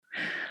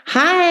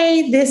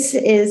Hi, this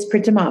is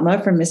Prita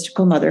Mama from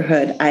Mystical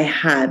Motherhood. I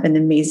have an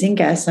amazing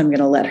guest. I'm going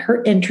to let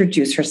her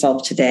introduce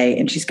herself today,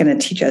 and she's going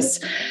to teach us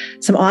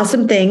some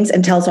awesome things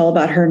and tell us all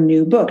about her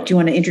new book. Do you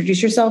want to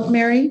introduce yourself,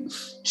 Mary?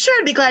 Sure,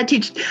 I'd be glad to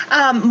teach.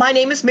 My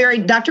name is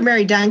Dr.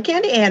 Mary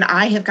Duncan, and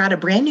I have got a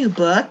brand new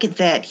book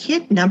that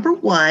hit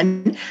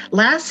 #1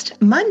 last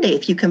Monday,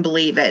 if you can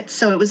believe it.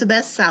 So it was a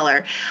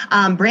bestseller,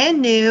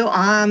 brand new,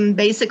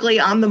 basically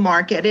on the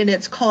market, and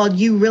it's called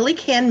You Really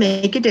Can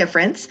Make a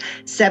Difference,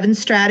 7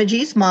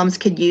 Strategies Moms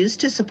Could Use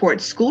to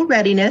Support School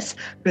Readiness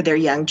for Their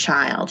Young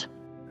Child.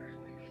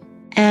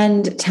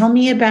 And tell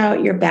me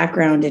about your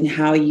background and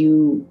how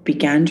you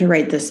began to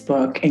write this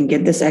book and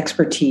get this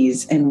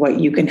expertise and what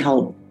you can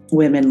help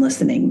women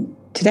listening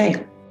today.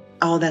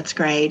 Oh, that's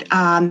great.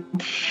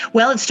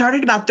 Well, it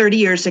started about 30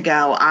 years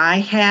ago. I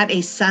had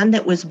a son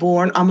that was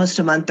born almost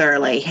a month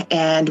early.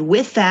 And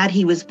with that,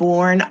 he was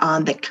born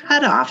on the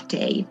cutoff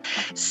date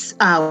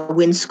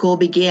when school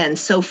begins.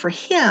 So for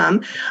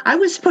him, I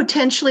was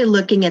potentially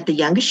looking at the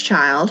youngest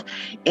child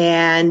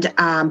and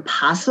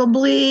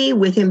possibly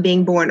with him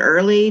being born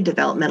early,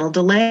 developmental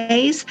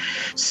delays.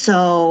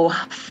 So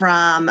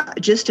from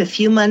just a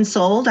few months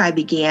old, I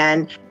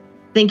began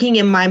thinking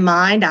in my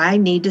mind, I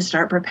need to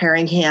start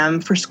preparing him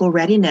for school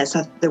readiness.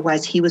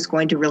 Otherwise, he was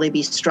going to really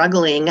be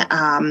struggling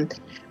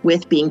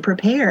with being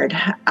prepared.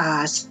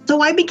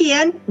 So I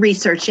began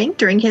researching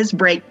during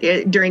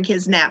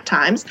his nap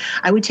times.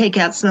 I would take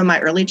out some of my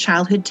early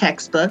childhood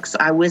textbooks.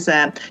 I was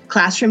a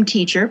classroom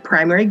teacher,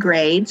 primary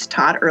grades,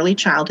 taught early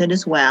childhood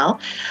as well.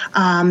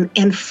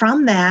 And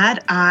from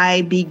that,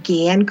 I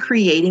began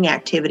creating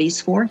activities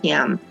for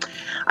him.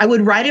 I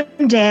would write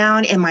them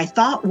down, and my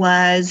thought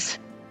was,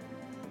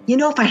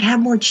 if I have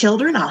more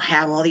children, I'll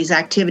have all these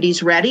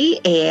activities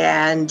ready,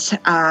 and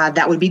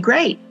that would be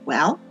great.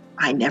 Well,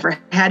 I never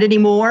had any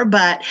more,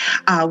 but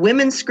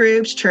women's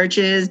groups,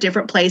 churches,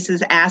 different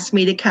places asked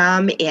me to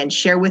come and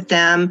share with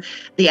them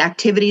the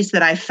activities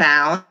that I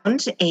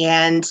found.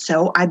 And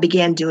so I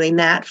began doing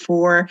that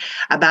for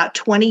about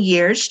 20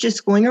 years,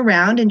 just going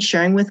around and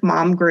sharing with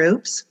mom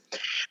groups.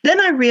 Then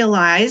I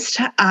realized,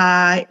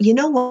 you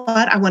know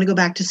what? I want to go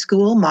back to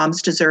school.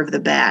 Moms deserve the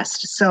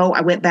best. So I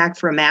went back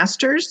for a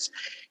master's.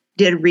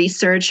 Did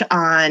research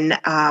on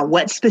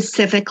what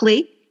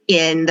specifically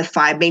in the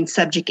 5 main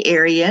subject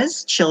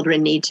areas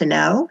children need to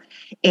know,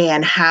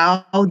 and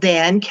how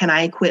then can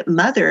I equip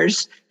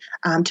mothers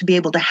to be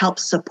able to help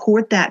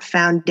support that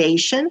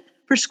foundation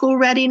for school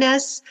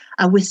readiness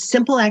with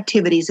simple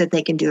activities that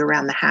they can do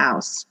around the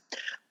house.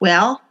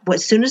 Well,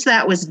 as soon as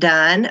that was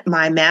done,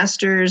 my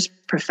master's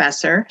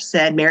professor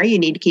said, Mary, you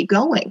need to keep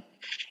going.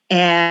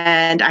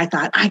 And I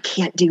thought, I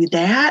can't do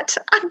that.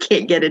 I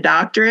can't get a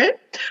doctorate.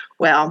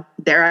 Well,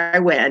 there I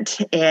went.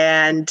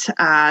 And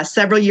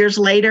several years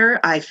later,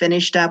 I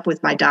finished up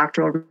with my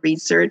doctoral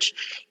research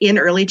in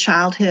early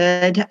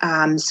childhood,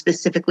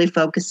 specifically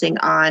focusing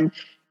on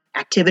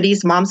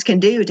activities moms can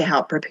do to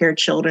help prepare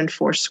children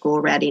for school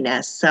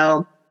readiness.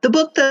 So the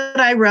book that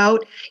I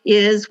wrote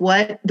is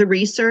what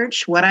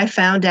I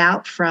found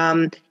out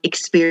from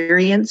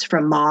experience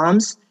from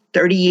moms,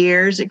 30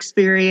 years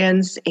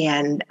experience,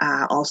 and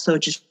also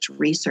just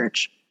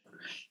research.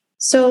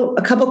 So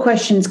a couple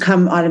questions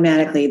come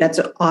automatically. That's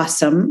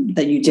awesome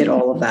that you did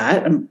all of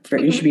that.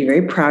 You should be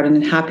very proud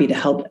and happy to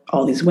help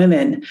all these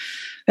women.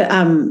 But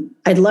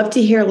I'd love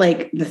to hear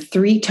like the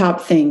 3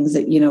 top things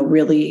that,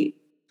 really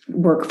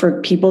work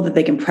for people that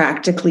they can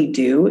practically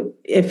do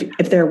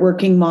if they're a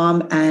working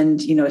mom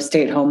and, a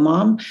stay-at-home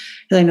mom.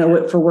 Because I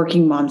know for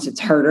working moms, it's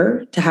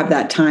harder to have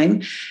that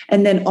time.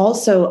 And then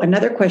also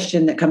another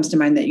question that comes to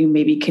mind that you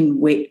maybe can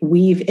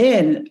weave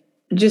in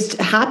just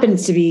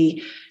happens to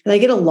be, I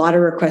get a lot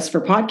of requests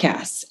for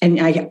podcasts, and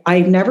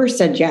I never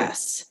said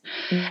yes.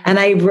 And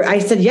I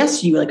said yes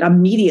to you like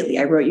immediately.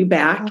 I wrote you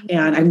back,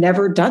 and I've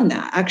never done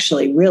that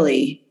actually,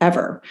 really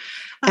ever.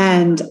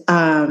 And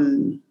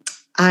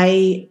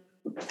I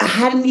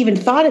hadn't even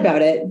thought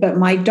about it, but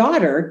my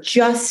daughter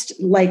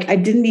I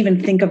didn't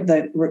even think of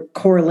the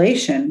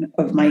correlation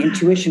of my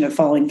intuition of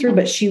following through,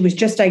 but she was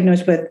just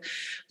diagnosed with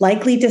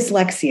likely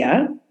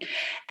dyslexia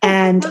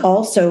and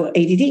also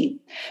ADD.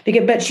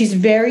 But she's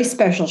very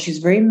special. She's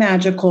very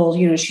magical.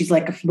 She's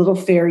like a little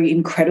fairy,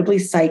 incredibly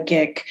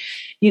psychic.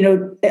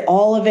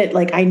 All of it,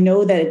 like I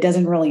know that it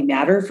doesn't really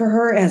matter for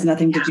her. It has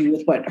nothing to do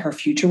with what her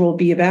future will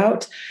be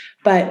about.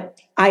 But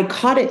I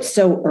caught it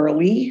so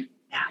early.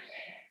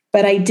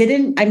 But I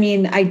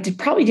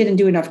probably didn't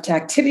do enough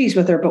activities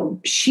with her,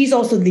 but she's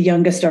also the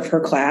youngest of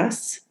her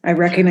class. I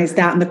recognized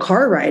that in the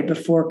car ride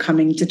before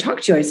coming to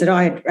talk to you. I said,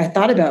 I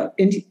thought about,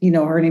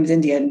 her name's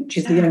India, and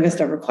she's the youngest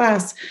of her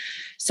class.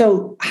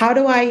 So how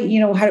do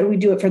we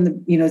do it from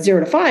the,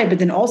 0 to 5? But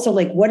then also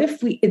like, what if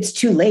it's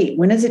too late?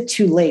 When is it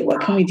too late?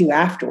 What can we do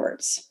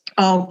afterwards?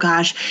 Oh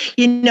gosh,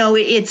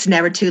 it's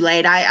never too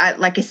late. I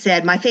like I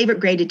said, my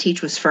favorite grade to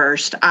teach was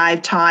first.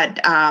 I've taught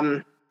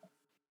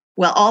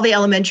Well, all the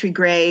elementary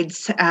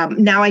grades.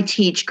 Now I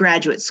teach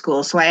graduate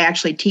school, so I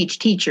actually teach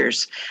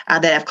teachers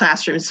that have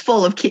classrooms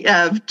full of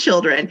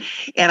children,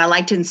 and I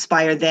like to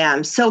inspire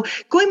them. So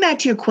going back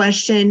to your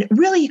question,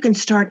 really you can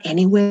start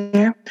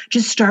anywhere.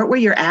 Just start where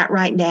you're at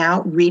right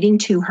now, reading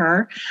to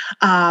her.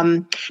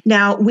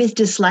 Now with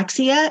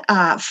dyslexia,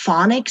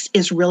 phonics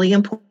is really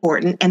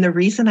important, and the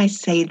reason I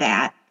say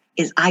that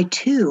is I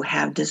too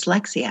have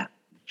dyslexia.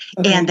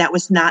 Okay. And that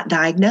was not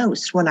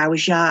diagnosed when I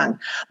was young.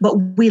 But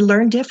we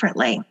learn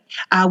differently.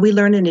 We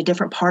learn in a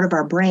different part of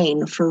our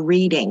brain for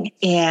reading.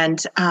 And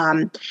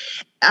what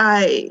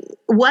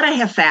I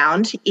have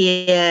found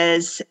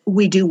is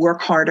we do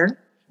work harder.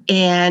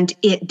 And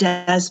it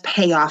does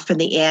pay off in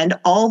the end.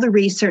 All the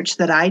research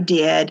that I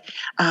did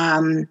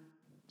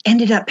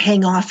ended up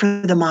paying off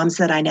for the moms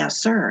that I now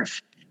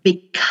serve.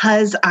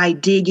 Because I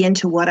dig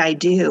into what I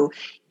do,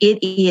 it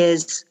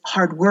is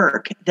hard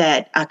work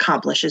that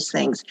accomplishes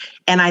things.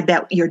 And I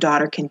bet your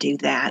daughter can do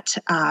that.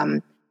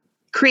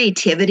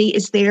 Creativity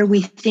is there.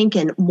 We think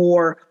in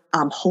more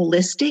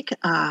holistic,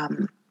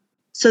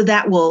 so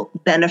that will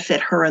benefit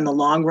her in the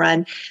long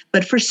run.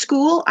 But for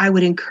school, I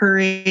would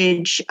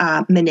encourage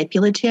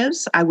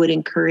manipulatives. I would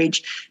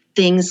encourage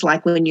things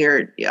like when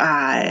you're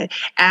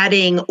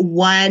adding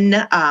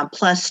 1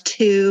 plus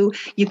 2,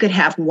 you could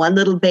have 1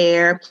 little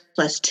bear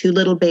plus 2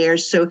 little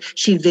bears. So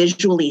she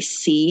visually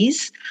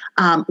sees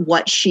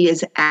what she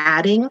is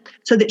adding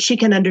so that she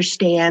can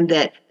understand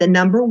that the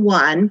number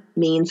 1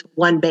 means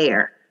 1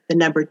 bear. The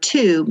number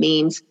 2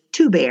 means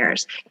 2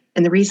 bears.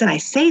 And the reason I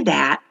say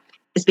that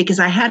is because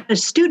I had a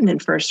student in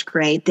first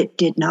grade that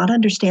did not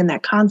understand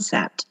that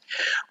concept,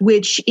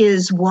 which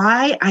is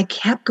why I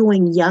kept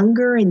going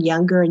younger and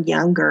younger and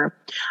younger,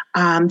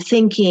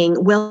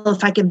 thinking, well,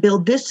 if I can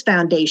build this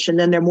foundation,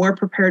 then they're more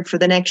prepared for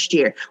the next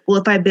year.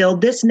 Well, if I build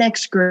this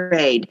next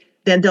grade,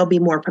 then they'll be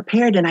more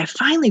prepared. And I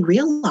finally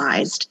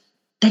realized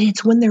that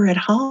it's when they're at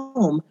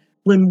home,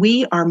 when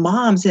we are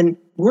moms and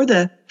we're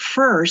the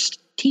first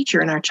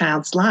teacher in our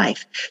child's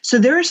life. So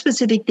there are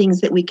specific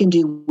things that we can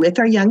do with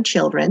our young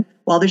children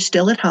while they're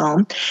still at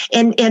home.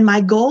 And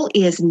my goal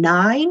is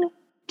 9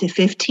 to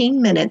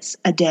 15 minutes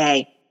a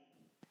day.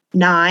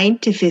 9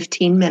 to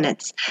 15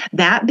 minutes.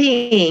 That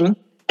being,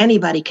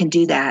 anybody can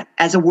do that.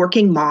 As a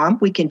working mom,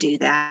 we can do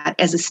that.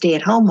 As a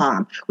stay-at-home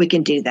mom, we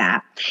can do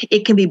that.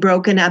 It can be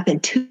broken up in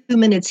 2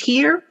 minutes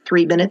here,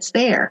 3 minutes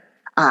there.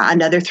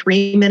 Another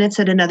 3 minutes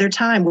at another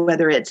time,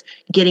 whether it's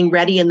getting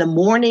ready in the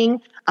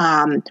morning,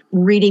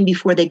 reading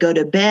before they go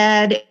to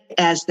bed,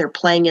 as they're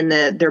playing in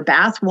their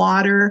bath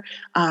water.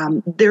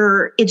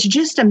 It's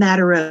just a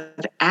matter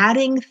of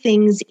adding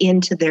things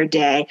into their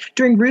day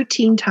during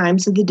routine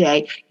times of the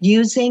day,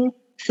 using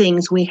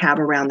things we have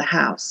around the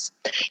house.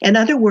 In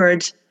other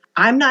words,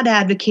 I'm not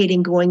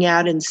advocating going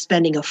out and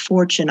spending a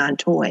fortune on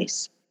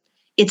toys.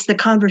 It's the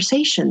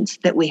conversations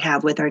that we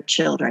have with our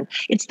children.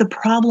 It's the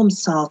problem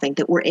solving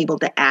that we're able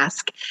to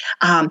ask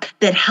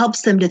that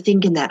helps them to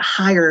think in that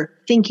higher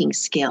thinking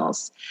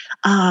skills.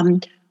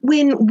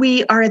 When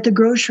we are at the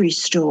grocery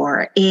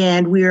store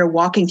and we are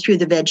walking through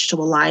the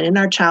vegetable line and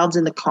our child's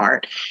in the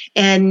cart,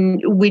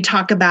 and we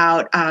talk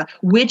about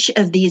which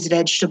of these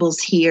vegetables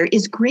here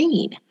is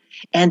green,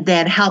 and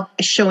then help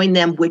showing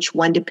them which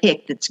one to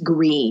pick that's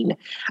green.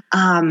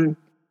 And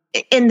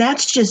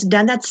that's just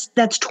done.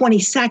 That's 20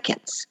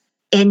 seconds.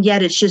 And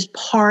yet it's just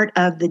part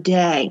of the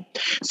day.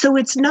 So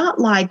it's not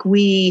like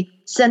we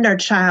send our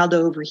child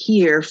over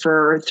here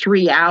for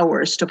 3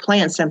 hours to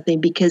plan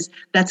something, because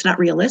that's not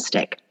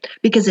realistic.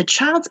 Because a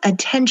child's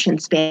attention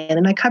span,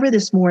 and I cover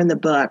this more in the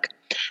book,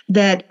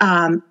 that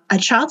a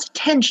child's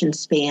attention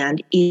span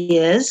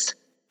is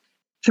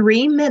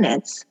 3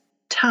 minutes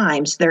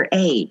times their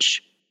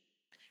age.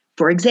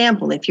 For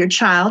example, if your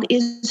child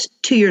is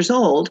 2 years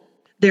old,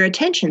 their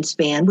attention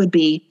span would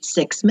be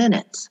 6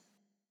 minutes.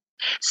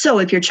 So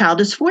if your child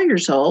is 4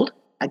 years old,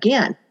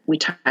 again, we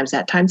times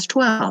that times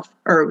 12,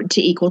 or to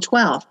equal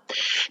 12.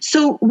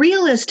 So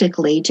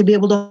realistically, to be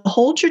able to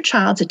hold your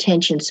child's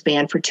attention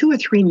span for 2 or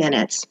 3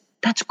 minutes,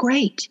 that's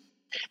great.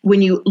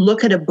 When you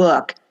look at a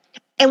book,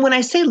 and when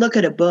I say look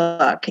at a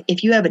book,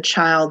 if you have a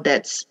child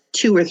that's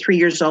 2 or 3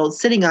 years old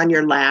sitting on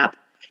your lap,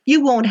 you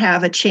won't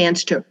have a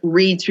chance to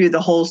read through the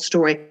whole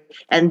story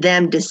and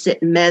them to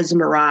sit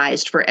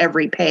mesmerized for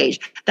every page.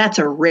 That's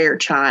a rare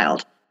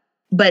child.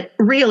 But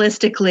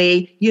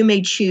realistically, you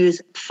may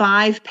choose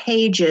 5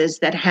 pages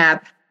that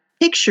have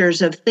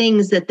pictures of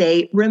things that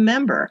they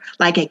remember,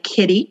 like a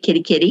kitty,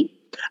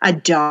 a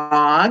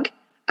dog,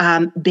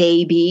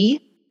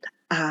 baby.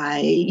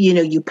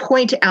 You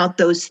point out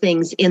those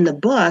things in the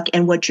book,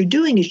 and what you're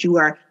doing is you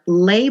are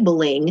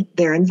labeling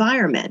their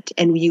environment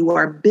and you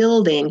are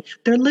building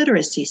their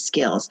literacy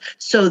skills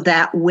so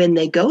that when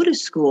they go to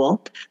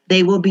school,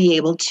 they will be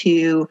able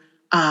to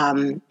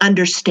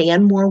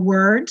understand more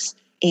words,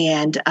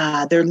 and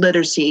their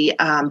literacy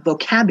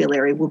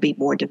vocabulary will be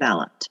more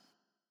developed.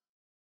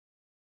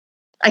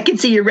 I can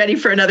see you're ready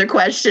for another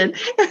question.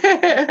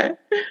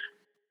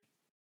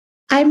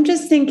 I'm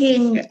just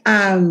thinking,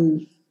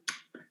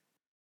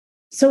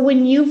 so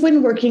when you've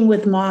been working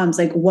with moms,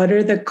 like what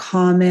are the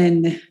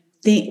common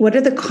what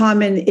are the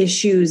common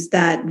issues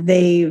that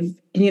they've,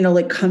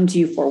 like come to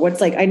you for?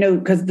 What's like, I know,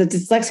 because the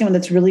dyslexia one,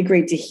 that's really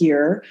great to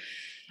hear.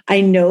 I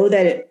know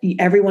that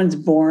everyone's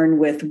born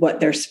with what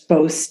they're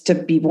supposed to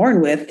be born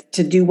with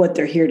to do what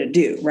they're here to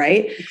do,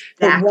 right? Exactly.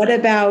 But what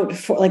about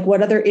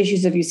what other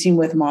issues have you seen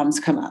with moms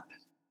come up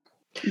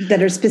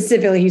that are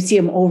specifically, you see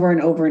them over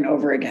and over and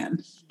over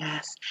again?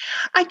 Yes.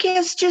 I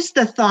guess just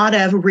the thought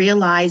of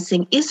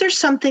realizing, is there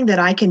something that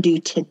I can do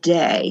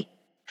today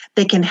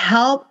that can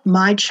help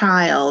my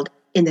child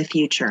in the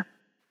future?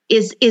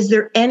 Is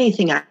there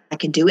anything I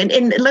can do?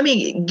 And let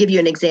me give you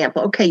an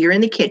example. Okay, you're in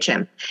the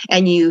kitchen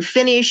and you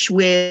finish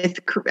with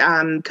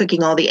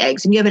cooking all the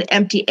eggs, and you have an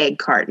empty egg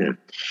carton,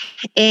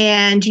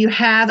 and you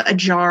have a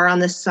jar on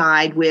the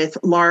side with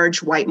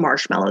large white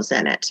marshmallows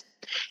in it,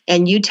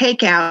 and you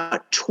take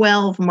out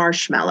 12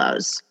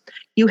 marshmallows.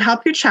 You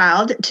help your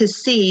child to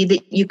see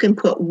that you can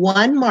put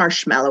one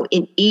marshmallow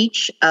in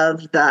each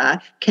of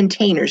the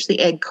containers,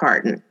 the egg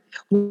carton.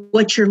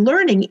 What you're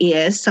learning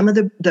is some of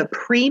the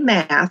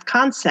pre-math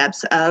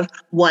concepts of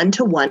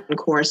one-to-one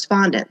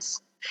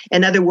correspondence.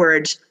 In other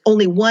words,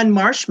 only one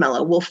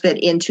marshmallow will fit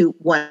into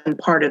one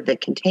part of the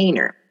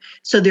container.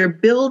 So they're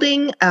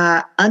building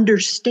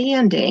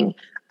understanding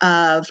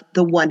of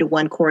the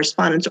one-to-one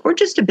correspondence, or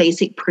just a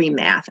basic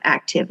pre-math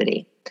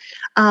activity.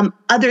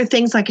 Other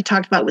things like I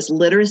talked about was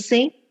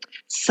literacy,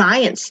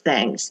 science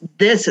things.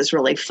 This is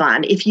really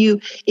fun. If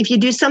you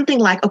do something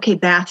like, okay,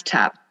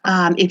 bathtub,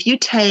 if you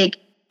take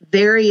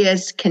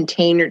various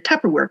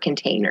Tupperware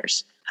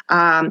containers,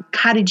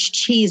 cottage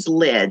cheese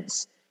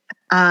lids,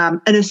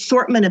 an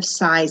assortment of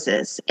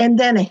sizes, and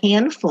then a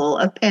handful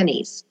of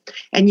pennies.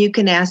 And you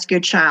can ask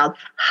your child,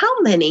 how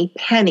many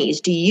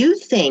pennies do you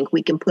think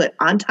we can put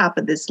on top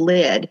of this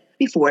lid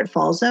before it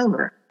falls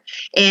over?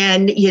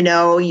 And,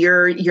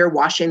 you're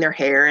washing their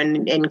hair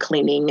and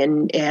cleaning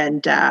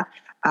and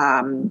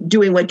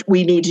doing what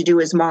we need to do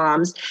as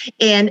moms.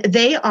 And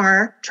they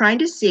are trying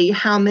to see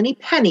how many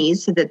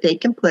pennies that they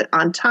can put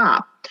on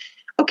top.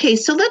 Okay,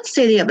 so let's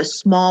say they have a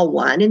small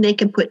one and they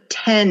can put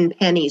 10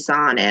 pennies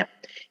on it.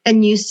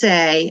 And you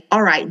say,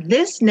 all right,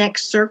 this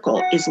next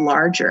circle is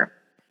larger.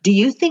 Do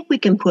you think we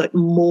can put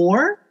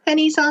more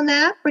pennies on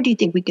that? Or do you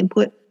think we can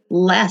put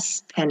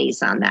less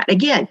pennies on that?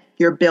 Again,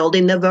 you're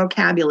building the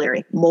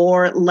vocabulary,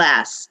 more,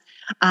 less.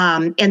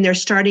 And they're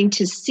starting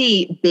to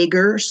see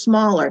bigger,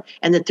 smaller,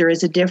 and that there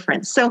is a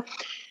difference. So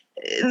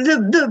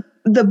the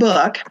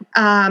book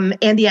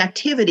and the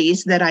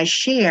activities that I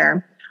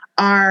share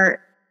are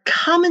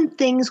common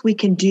things we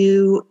can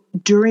do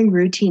during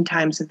routine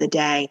times of the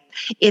day.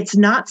 It's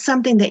not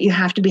something that you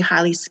have to be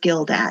highly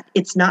skilled at.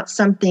 It's not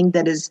something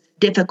that is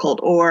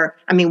difficult,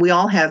 we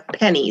all have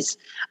pennies.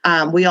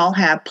 We all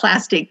have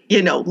plastic,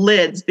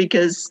 lids,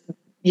 because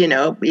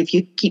if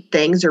you keep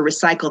things or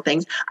recycle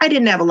things. I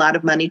didn't have a lot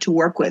of money to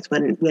work with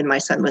when my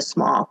son was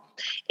small.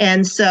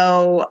 And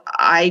so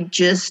I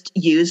just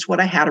used what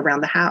I had around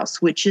the house,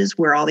 which is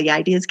where all the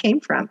ideas came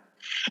from.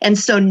 And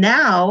so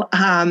now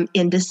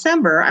in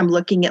December, I'm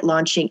looking at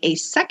launching a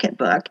second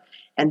book,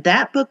 and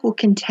that book will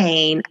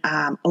contain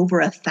over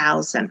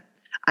 1,000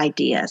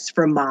 ideas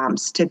for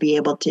moms to be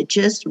able to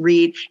just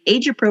read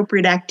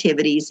age-appropriate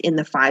activities in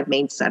the 5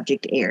 main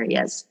subject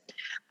areas.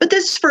 But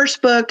this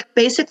first book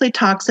basically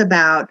talks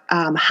about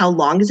how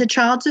long is a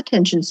child's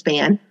attention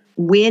span,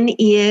 when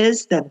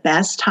is the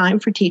best time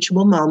for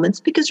teachable moments,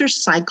 because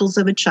there's cycles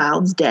of a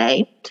child's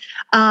day.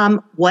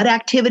 What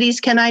activities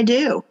can I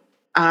do?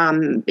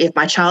 If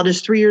my child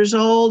is 3 years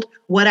old,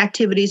 what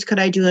activities could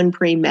I do in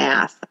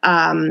pre-math?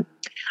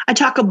 I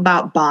talk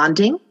about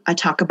bonding. I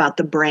talk about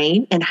the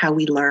brain and how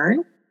we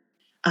learn.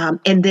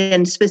 And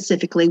then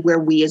specifically where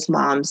we as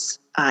moms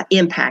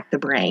impact the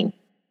brain.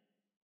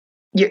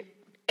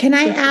 Can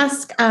I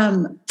ask,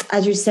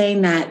 as you're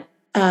saying that,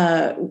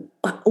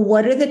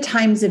 what are the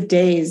times of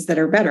days that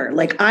are better?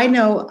 Like, I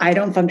know I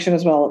don't function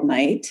as well at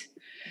night.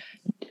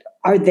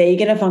 Are they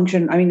going to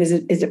function?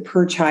 Is it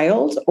per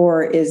child,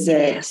 or is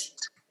it? Yes.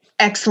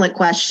 Excellent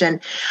question.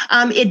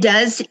 It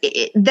does.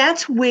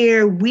 That's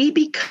where we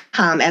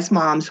become, as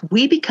moms,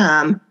 we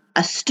become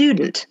a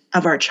student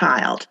of our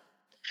child.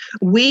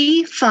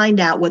 We find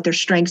out what their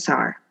strengths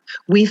are.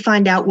 We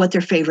find out what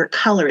their favorite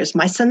color is.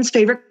 My son's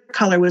favorite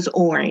color was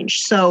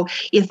orange. So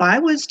if I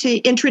was to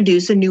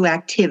introduce a new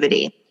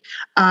activity,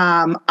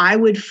 I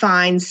would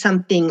find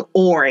something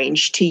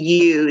orange to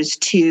use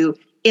to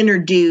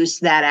introduce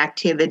that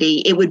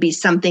activity. It would be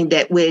something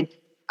that would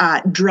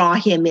draw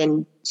him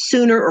in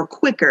sooner or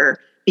quicker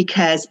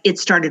because it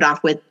started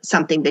off with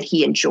something that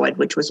he enjoyed,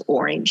 which was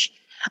orange.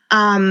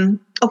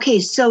 Okay,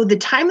 so the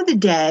time of the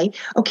day,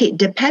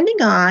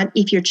 depending on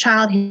if your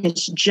child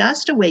has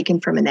just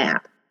awakened from a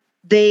nap,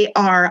 they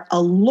are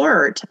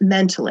alert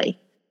mentally,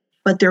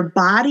 but their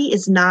body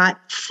is not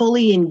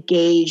fully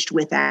engaged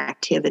with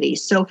activity.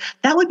 So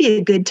that would be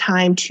a good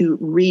time to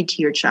read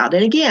to your child.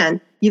 And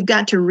again, you've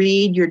got to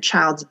read your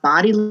child's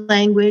body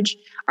language.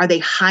 Are they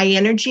high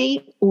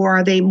energy or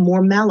are they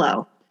more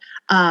mellow?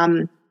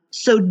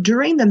 So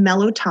during the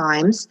mellow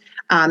times,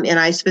 And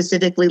I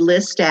specifically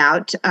list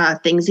out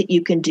things that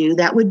you can do.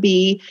 That would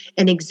be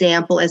an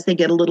example as they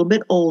get a little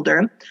bit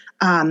older.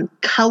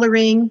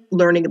 Coloring,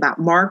 learning about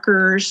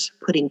markers,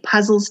 putting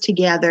puzzles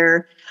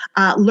together,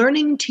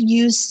 learning to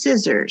use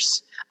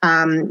scissors,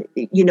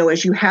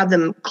 as you have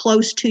them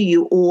close to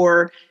you,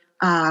 or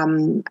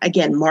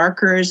again,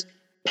 markers,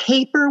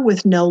 paper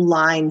with no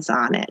lines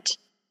on it.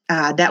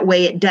 That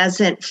way it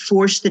doesn't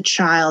force the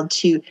child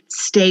to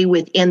stay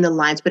within the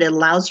lines, but it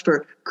allows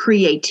for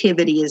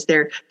creativity as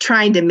they're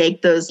trying to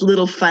make those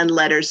little fun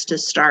letters to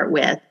start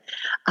with.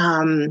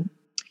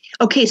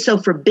 Okay, so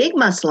for big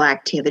muscle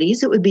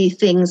activities, it would be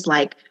things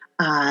like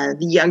the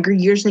younger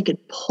years, they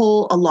could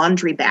pull a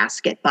laundry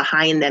basket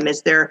behind them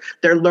as they're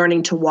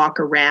learning to walk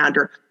around,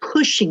 or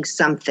pushing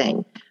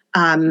something.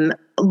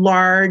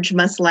 Large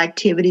muscle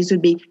activities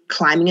would be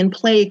climbing in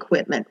play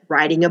equipment,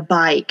 riding a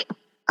bike,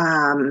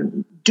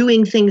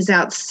 doing things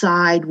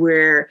outside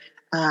where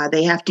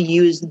they have to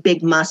use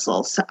big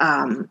muscles,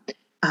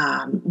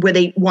 where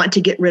they want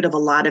to get rid of a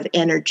lot of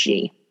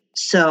energy.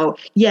 So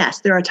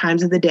yes, there are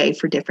times of the day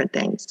for different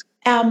things.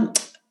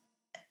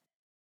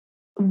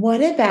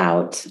 What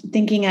about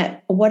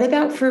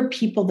for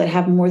people that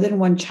have more than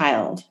one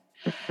child?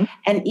 Mm-hmm.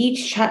 And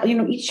each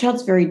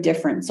child's very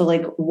different. So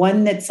like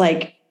one that's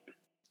like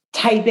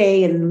type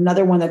A and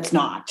another one that's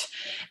not,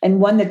 and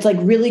one that's like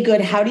really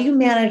good. How do you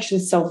manage the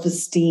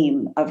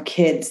self-esteem of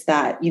kids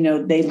that,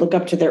 they look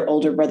up to their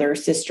older brother or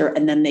sister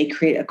and then they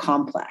create a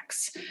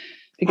complex?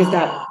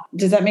 Because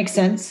does that make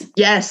sense?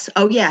 Yes.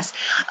 Oh, yes.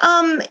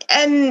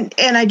 And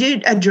I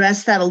do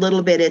address that a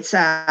little bit. It's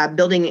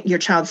building your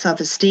child's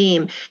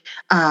self-esteem.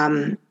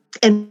 And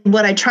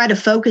what I try to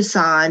focus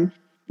on,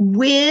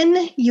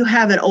 when you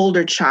have an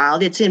older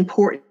child, it's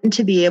important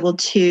to be able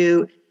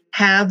to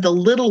have the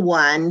little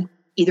one,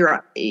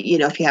 either,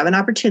 if you have an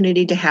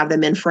opportunity to have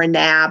them in for a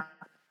nap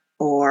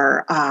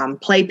or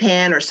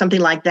playpen or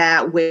something like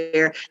that,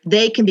 where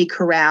they can be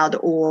corralled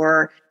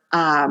or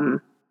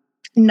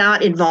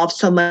not involved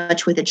so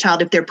much with the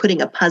child if they're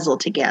putting a puzzle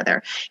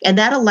together. And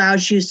that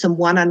allows you some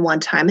one-on-one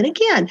time. And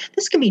again,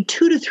 this can be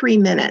 2 to 3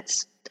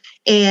 minutes.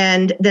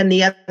 And then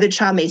the other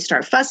child may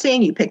start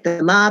fussing, you pick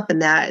them up,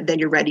 and then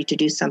you're ready to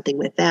do something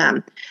with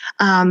them.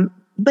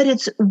 But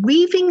it's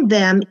weaving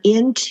them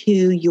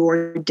into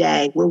your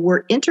day where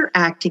we're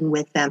interacting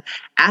with them,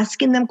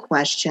 asking them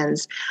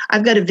questions.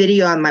 I've got a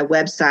video on my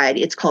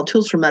website. It's called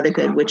Tools for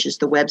Motherhood, which is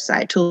the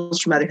website,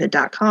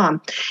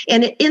 toolsformotherhood.com.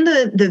 And in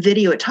the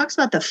video, it talks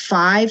about the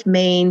 5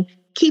 main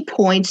key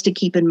points to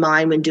keep in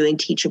mind when doing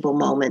teachable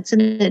moments.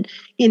 And,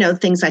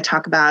 things I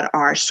talk about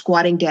are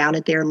squatting down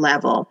at their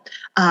level,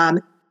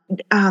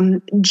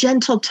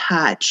 gentle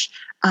touch,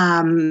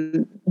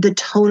 the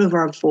tone of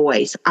our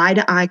voice,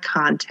 eye-to-eye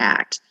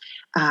contact.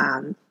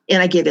 And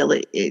I give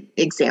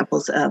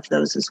examples of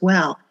those as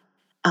well.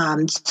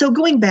 So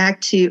going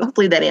back to,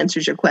 hopefully that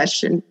answers your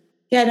question.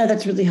 Yeah, no,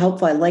 that's really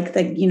helpful. I like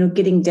that,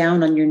 getting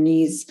down on your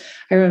knees.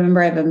 I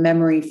remember I have a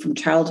memory from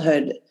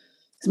childhood,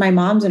 because my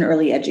mom's an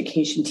early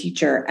education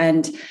teacher,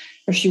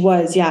 or she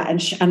was, yeah.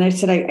 And I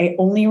said, I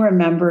only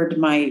remembered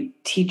my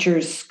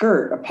teacher's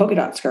skirt, a polka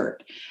dot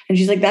skirt. And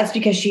she's like, that's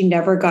because she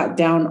never got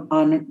down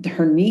on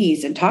her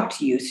knees and talked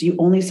to you. So you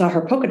only saw her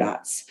polka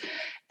dots.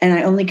 And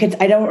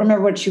I don't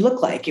remember what she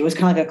looked like. It was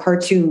kind of like a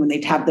cartoon when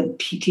they'd have the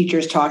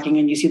teachers talking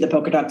and you see the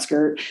polka dot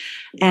skirt.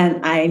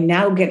 And I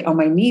now get on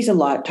my knees a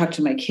lot, talk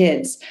to my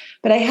kids.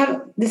 But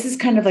this is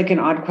kind of like an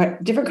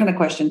different kind of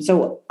question.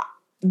 So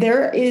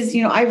there is,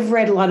 I've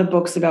read a lot of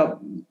books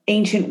about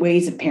ancient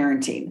ways of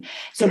parenting.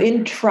 So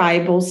in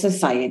tribal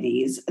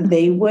societies,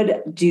 they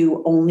would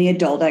do only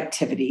adult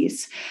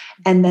activities.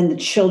 And then the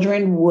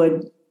children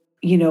would,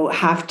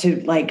 have to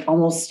like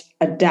almost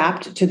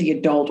adapt to the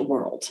adult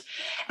world.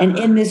 And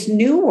in this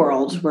new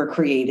world we're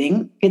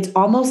creating, it's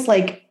almost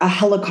like a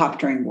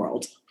helicoptering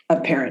world of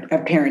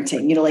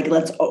parenting, like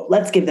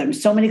let's give them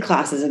so many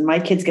classes, and my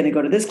kid's going to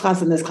go to this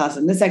class and this class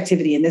and this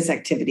activity and this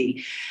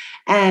activity.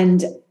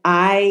 And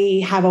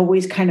I have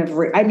always kind of,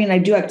 I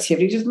do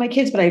activities with my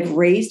kids, but I've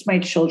raised my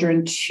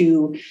children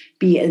to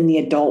be in the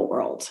adult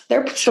world.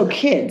 They're still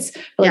kids,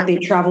 but like they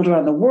traveled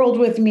around the world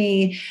with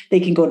me.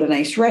 They can go to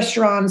nice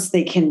restaurants.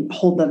 They can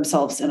hold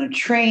themselves in a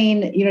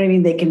train. You know what I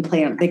mean? They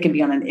can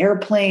be on an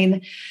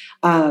airplane,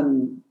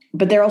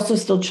 but they're also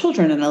still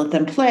children, and I let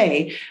them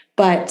play.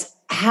 But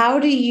how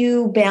do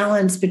you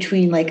balance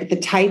between like the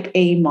type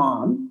A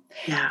mom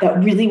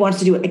that really wants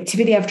to do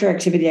activity after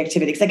activity?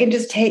 Because I can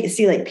just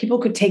see like people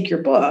could take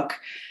your book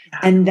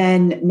and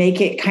then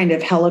make it kind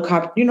of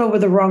helicopter,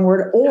 with the wrong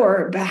word,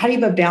 but how do you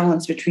have a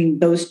balance between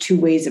those two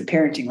ways of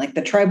parenting? Like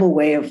the tribal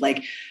way of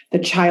like the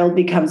child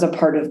becomes a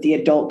part of the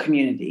adult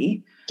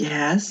community.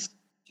 Yes.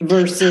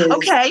 Versus.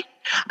 Okay.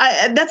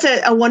 That's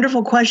a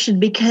wonderful question,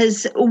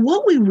 because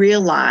what we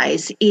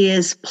realize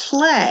is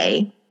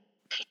play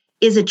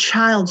is a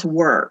child's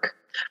work.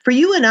 For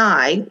you and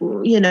I,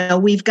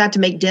 we've got to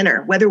make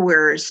dinner, whether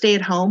we're stay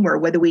at home or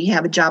whether we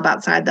have a job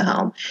outside the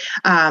home,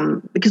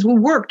 because we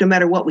work no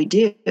matter what we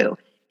do.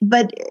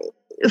 But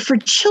for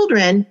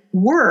children,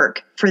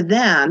 work for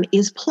them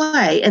is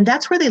play, and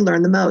that's where they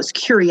learn the most.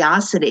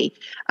 Curiosity.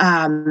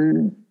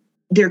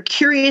 They're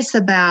curious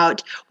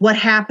about what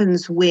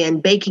happens when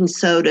baking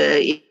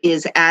soda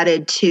is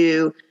added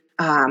to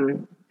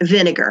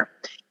vinegar.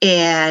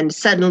 And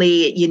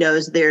suddenly,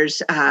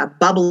 there's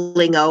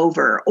bubbling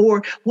over.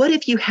 Or what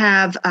if you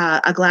have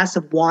a glass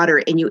of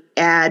water and you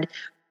add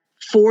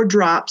 4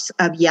 drops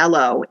of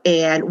yellow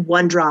and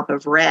 1 drop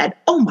of red?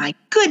 Oh my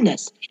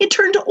goodness, it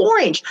turned to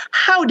orange.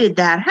 How did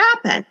that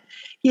happen?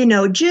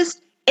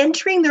 Just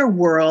entering their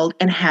world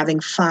and having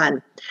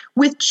fun.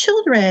 With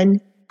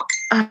children,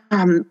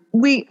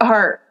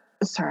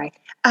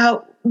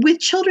 with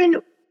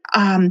children,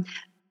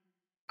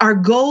 our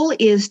goal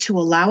is to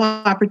allow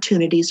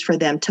opportunities for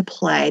them to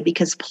play,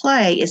 because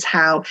play is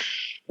how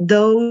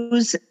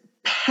those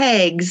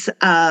pegs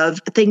of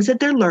things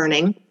that they're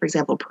learning, for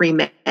example,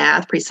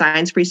 pre-math,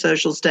 pre-science,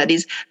 pre-social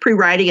studies,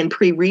 pre-writing, and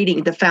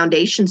pre-reading, the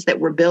foundations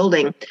that we're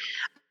building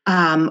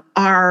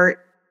are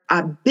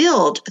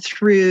built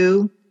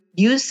through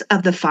use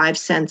of the 5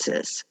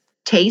 senses: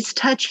 taste,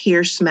 touch,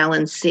 hear, smell,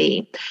 and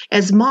see.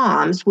 As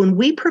moms, when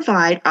we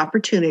provide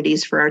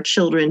opportunities for our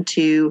children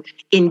to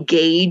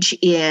engage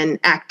in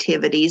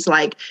activities,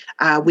 like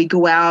we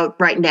go out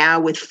right now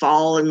with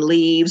fall and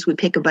leaves, we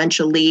pick a bunch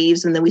of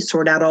leaves and then we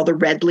sort out all the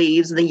red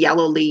leaves and the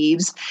yellow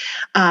leaves.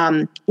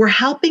 We're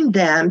helping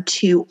them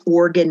to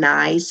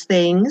organize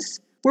things.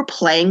 We're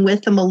playing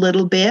with them a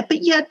little bit,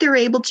 but yet they're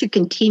able to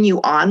continue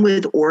on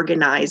with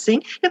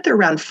organizing if they're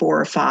around 4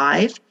 or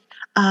 5.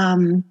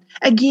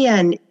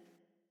 Again,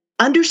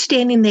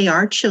 understanding they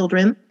are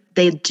children,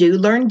 they do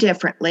learn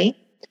differently,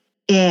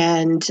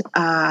 and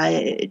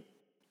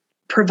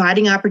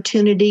providing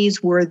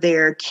opportunities where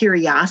their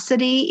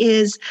curiosity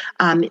is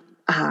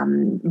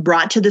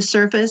brought to the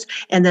surface,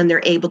 and then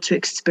they're able to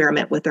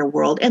experiment with their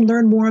world and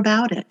learn more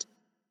about it.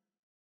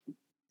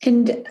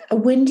 And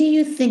when do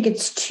you think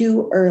it's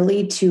too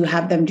early to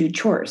have them do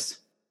chores?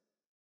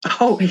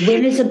 Oh,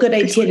 when is a good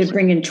idea to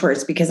bring in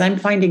chores? Because I'm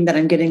finding that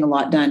I'm getting a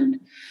lot done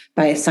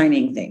by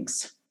assigning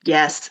things.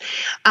 Yes.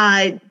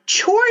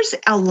 Chores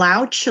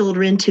allow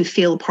children to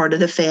feel part of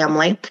the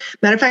family.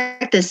 Matter of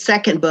fact, the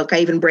second book, I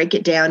even break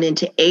it down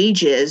into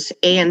ages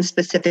and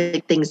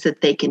specific things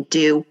that they can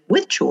do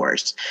with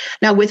chores.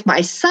 Now, with my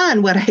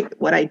son,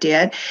 what I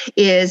did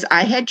is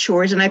I had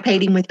chores and I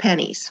paid him with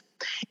pennies.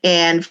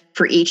 And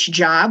for each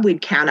job,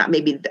 we'd count out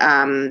maybe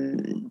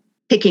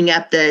picking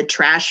up the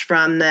trash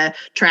from the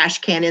trash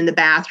can in the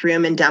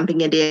bathroom and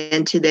dumping it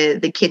into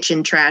the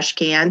kitchen trash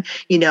can.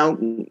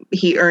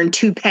 He earned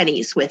 2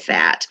 pennies with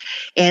that.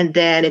 And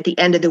then at the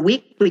end of the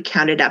week, we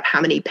counted up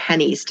how many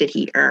pennies did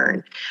he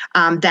earn.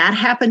 That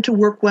happened to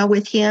work well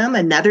with him.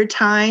 Another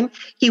time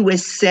he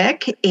was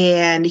sick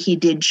and he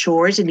did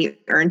chores and he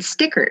earned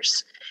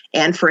stickers,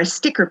 and for a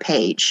sticker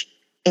page.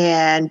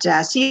 And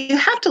so you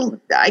have to,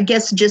 I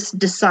guess, just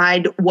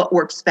decide what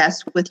works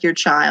best with your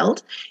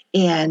child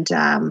and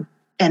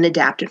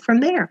adapt it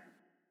from there.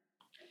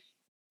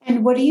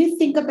 And what do you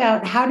think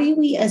about, how do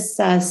we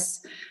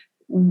assess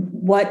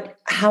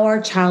how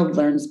our child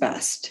learns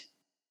best?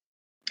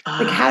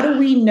 Like, how do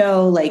we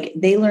know, like,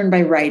 they learn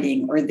by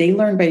writing, or they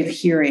learn by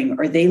hearing,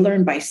 or they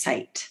learn by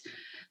sight?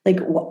 Like,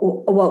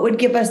 what would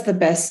give us the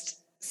best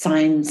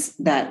signs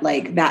that,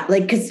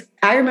 because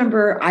I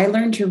remember I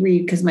learned to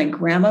read because my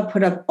grandma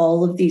put up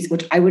all of these,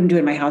 which I wouldn't do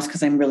in my house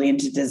because I'm really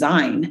into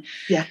design.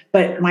 Yeah.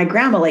 But my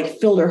grandma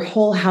filled her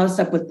whole house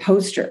up with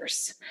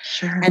posters.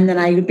 Sure. And then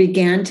I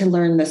began to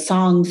learn the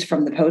songs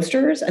from the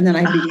posters, and then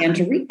I began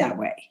to read that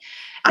way.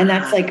 And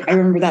that's I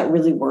remember that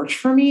really worked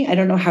for me. I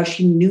don't know how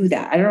she knew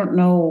that. I don't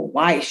know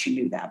why she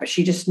knew that, but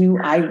she just knew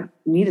I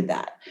needed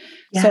that.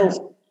 Yes.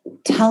 So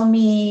tell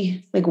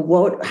me,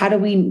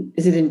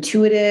 is it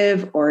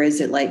intuitive, or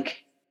is it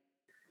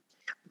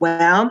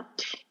Well,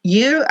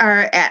 you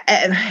are,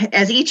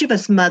 as each of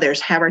us mothers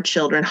have our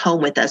children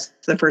home with us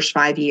for the first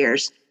 5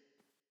 years,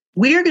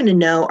 we are going to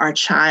know our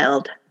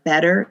child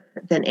better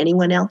than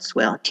anyone else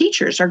will.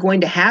 Teachers are going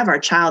to have our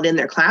child in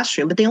their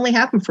classroom, but they only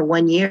have them for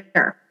 1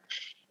 year.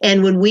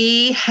 And when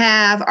we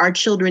have our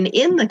children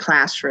in the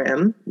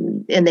classroom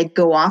and they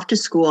go off to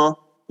school,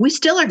 we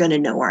still are going to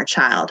know our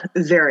child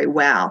very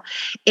well.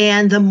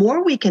 And the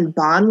more we can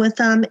bond with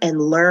them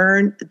and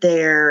learn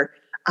their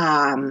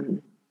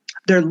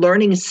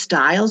learning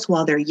styles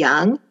while they're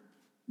young,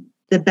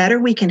 the better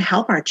we can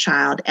help our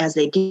child as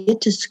they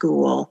get to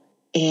school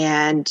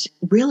and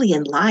really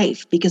in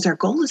life, because our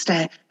goal is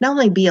to not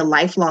only be a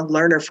lifelong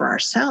learner for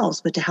ourselves,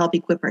 but to help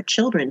equip our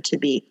children to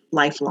be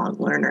lifelong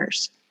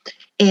learners.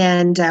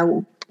 And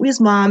we as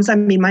moms,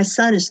 my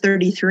son is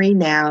 33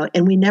 now,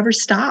 and we never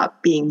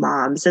stop being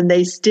moms, and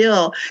they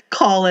still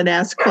call and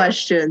ask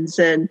questions.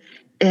 And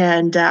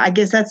I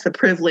guess that's the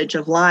privilege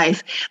of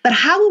life. But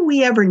how will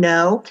we ever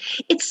know?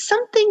 It's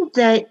something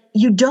that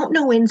you don't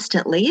know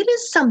instantly. It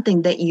is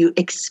something that you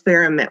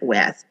experiment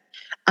with.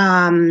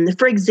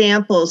 For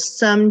example,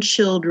 some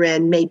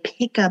children may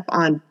pick up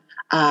on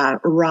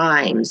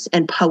rhymes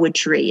and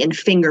poetry and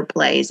finger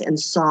plays and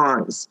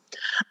songs.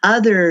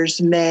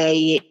 Others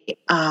may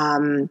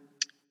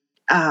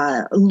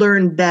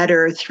learn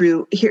better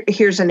through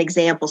here's an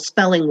example,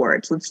 spelling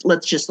words.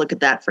 Let's just look at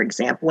that for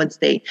example. Once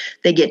they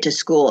get to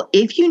school,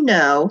 if you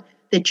know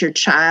that your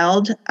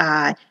child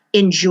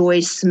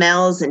enjoys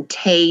smells and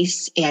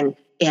tastes and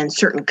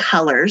certain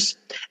colors,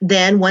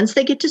 then once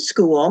they get to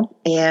school,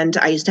 and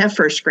I used to have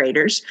first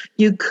graders,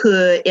 you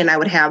could, and I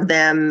would have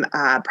them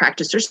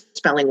practice their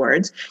spelling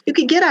words. You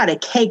could get out a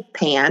cake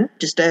pan,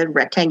 just a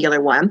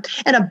rectangular one,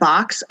 and a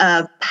box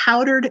of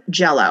powdered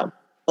Jell-O.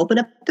 Open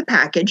up the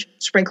package,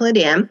 sprinkle it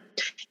in,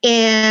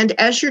 and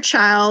as your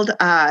child,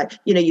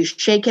 you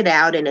shake it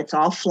out and it's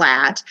all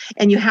flat,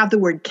 and you have the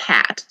word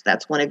cat.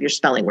 That's one of your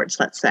spelling words,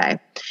 let's say.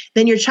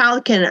 Then your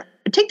child can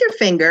take their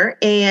finger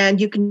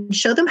and you can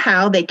show them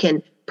how they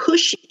can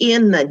push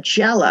in the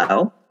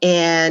Jell-O,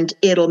 and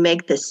it'll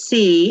make the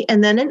C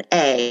and then an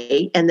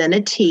A and then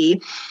a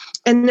T.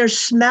 And they're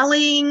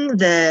smelling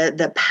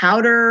the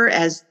powder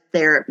as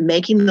they're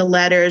making the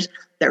letters.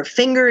 Their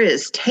finger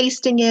is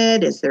tasting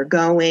it as they're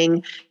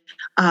going.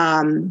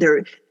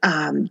 Their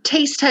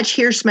taste, touch,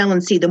 hear, smell,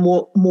 and see. The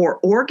more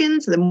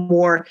organs, the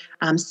more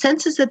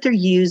senses that they're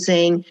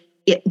using,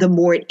 the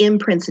more it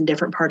imprints in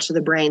different parts of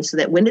the brain, so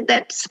that when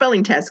that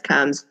spelling test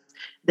comes,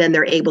 then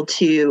they're able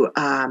to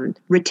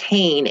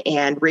retain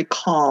and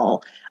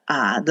recall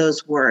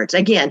those words.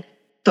 Again,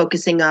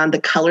 focusing on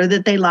the color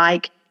that they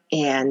like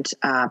and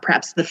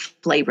perhaps the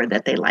flavor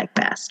that they like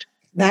best.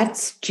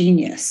 That's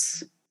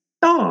genius.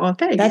 Oh,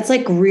 thanks. That's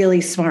like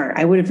really smart.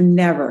 I would have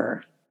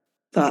never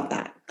thought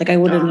that. Like I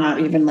would have not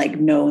even like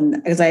known,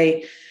 because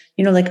I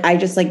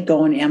just like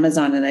go on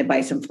Amazon and I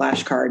buy some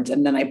flashcards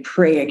and then I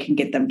pray I can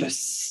get them to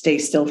stay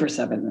still for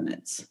 7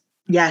 minutes.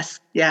 Yes.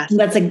 And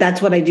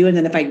that's what I do. And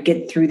then if I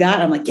get through that,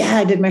 I'm like, yeah,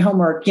 I did my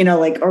homework,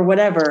 or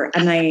whatever.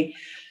 And I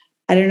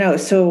don't know.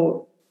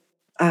 So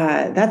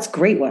that's a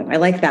great one. I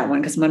like that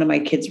one because one of my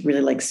kids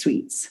really likes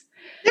sweets.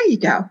 There you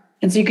go.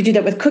 And so you could do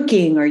that with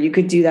cooking, or you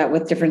could do that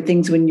with different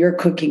things when you're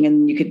cooking,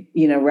 and you could,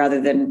 rather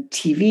than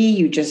TV,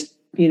 you just,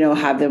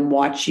 have them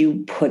watch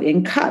you put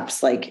in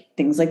cups, like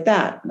things like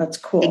that. That's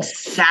cool.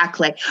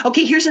 Exactly.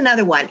 Okay, here's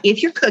another one.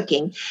 If you're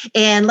cooking,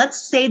 and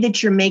let's say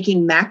that you're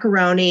making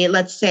macaroni,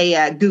 let's say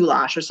a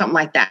goulash or something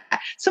like that.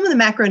 Some of the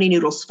macaroni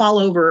noodles fall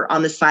over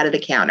on the side of the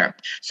counter.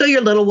 So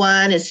your little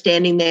one is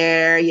standing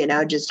there,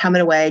 just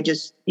humming away,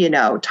 just,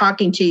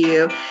 talking to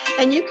you.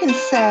 And you can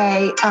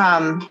say,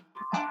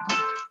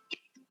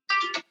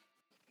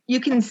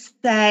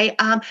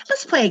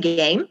 let's play a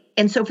game.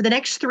 And so for the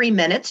next 3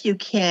 minutes, you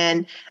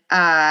can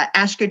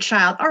ask your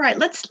child, all right,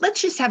 let's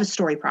just have a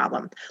story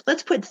problem.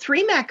 Let's put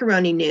 3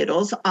 macaroni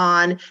noodles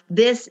on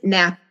this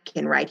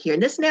napkin right here.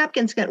 And this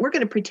napkin's we're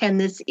going to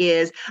pretend this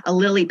is a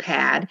lily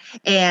pad,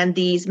 and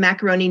these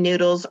macaroni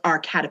noodles are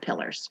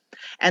caterpillars.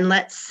 And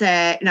let's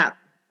say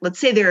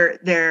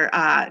they're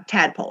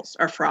tadpoles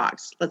or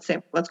frogs. Let's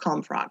call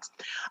them frogs.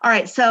 All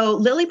right, so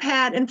lily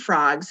pad and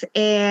frogs,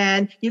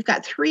 and you've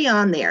got 3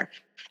 on there.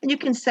 And you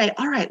can say,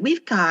 all right,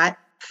 we've got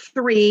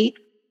 3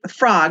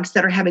 frogs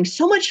that are having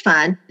so much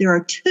fun. There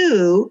are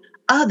 2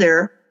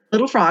 other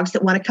little frogs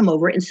that want to come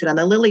over and sit on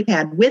the lily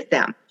pad with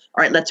them.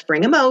 All right, let's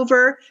bring them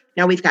over.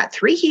 Now we've got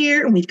 3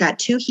 here and we've got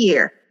 2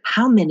 here.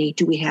 How many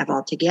do we have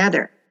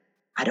altogether?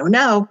 I don't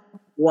know.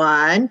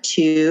 1,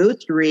 2,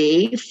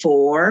 3,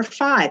 4,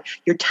 5.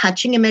 You're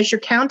touching them as you're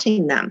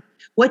counting them.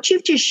 What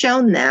you've just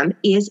shown them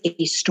is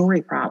a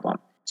story problem.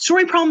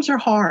 Story problems are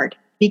hard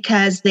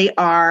because they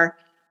are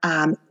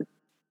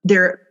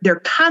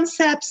they're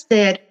concepts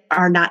that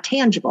are not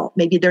tangible.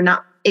 Maybe they're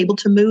not able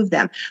to move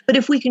them. But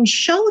if we can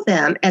show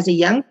them as a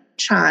young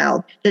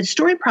child that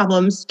story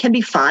problems can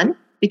be fun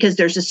because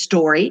there's a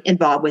story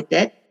involved with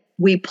it,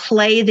 we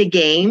play the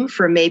game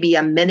for maybe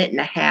a minute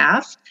and a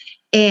half,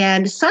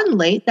 and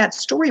suddenly that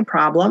story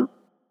problem,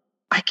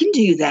 I can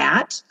do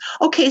that.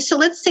 Okay, so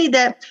let's say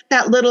that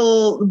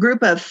little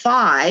group of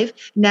 5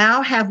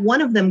 now have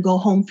one of them go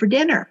home for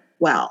dinner.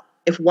 Well,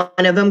 if one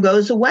of them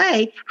goes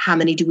away, how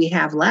many do we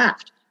have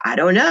left? I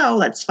don't know.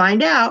 Let's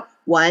find out.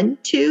 1,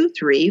 2,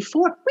 3,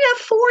 4. We have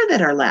 4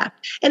 that are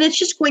left. And it's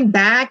just going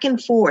back and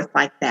forth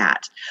like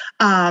that.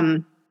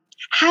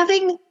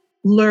 Having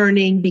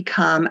learning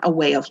become a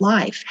way of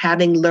life,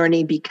 having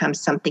learning become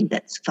something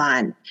that's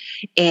fun,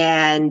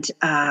 and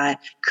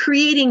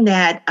creating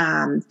that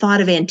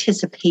thought of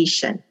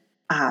anticipation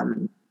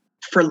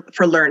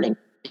for learning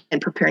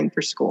and preparing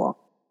for school.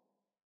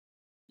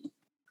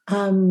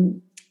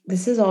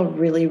 This is all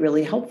really,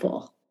 really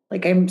helpful.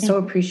 Like, I'm so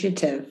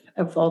appreciative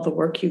of all the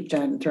work you've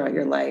done throughout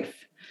your life.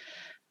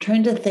 I'm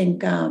trying to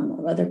think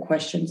of other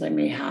questions I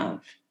may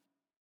have.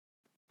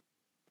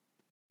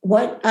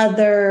 What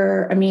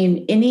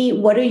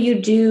do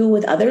you do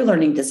with other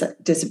learning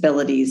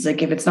disabilities?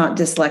 Like if it's not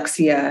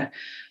dyslexia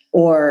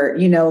or,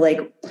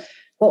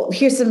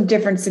 here's some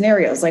different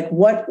scenarios. Like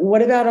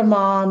what about a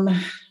mom,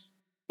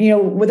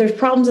 where there's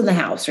problems in the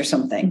house or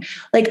something.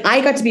 Like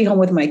I got to be home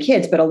with my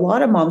kids, but a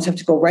lot of moms have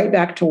to go right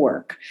back to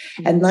work.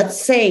 And let's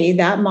say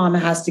that mom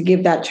has to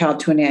give that child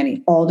to a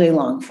nanny all day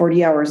long,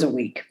 40 hours a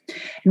week.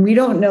 And we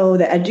don't know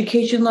the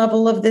education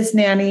level of this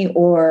nanny,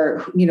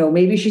 or,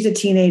 maybe she's a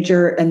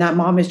teenager and that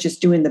mom is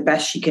just doing the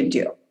best she can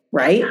do,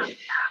 right?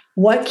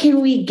 What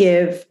can we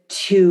give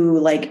to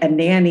like a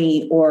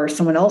nanny or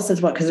someone else's?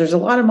 Because there's a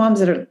lot of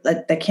moms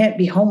that can't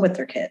be home with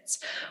their kids.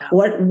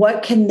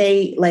 What can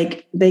they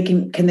like?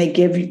 Can they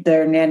give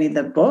their nanny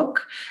the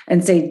book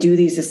and say, do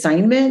these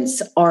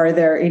assignments? Are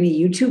there any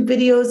YouTube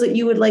videos that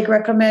you would like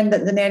recommend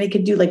that the nanny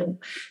could do? Like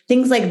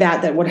things like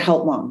that would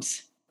help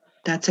moms.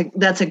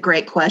 That's a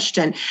great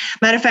question.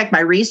 Matter of fact, my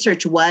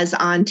research was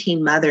on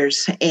teen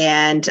mothers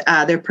and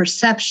their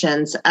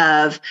perceptions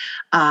of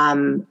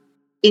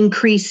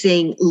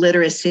increasing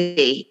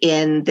literacy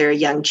in their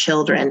young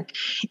children.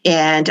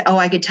 And,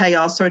 I could tell you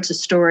all sorts of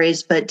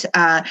stories, but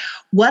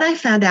what I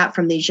found out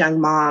from these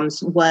young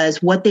moms was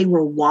what they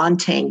were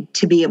wanting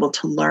to be able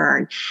to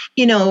learn.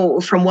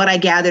 From what I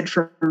gathered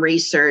from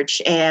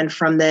research and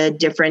from the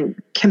different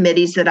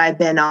committees that I've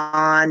been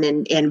on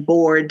and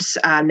boards,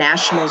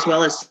 national as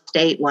well as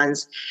state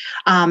ones,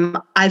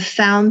 I've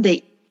found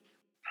that,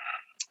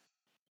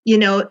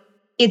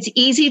 it's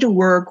easy to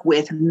work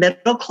with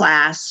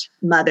middle-class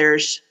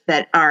mothers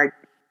that are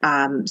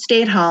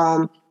stay at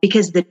home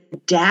because the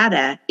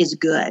data is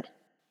good.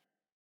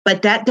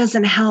 But that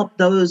doesn't help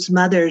those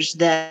mothers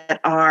that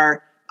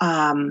are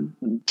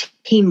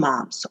teen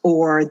moms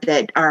or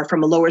that are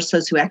from a lower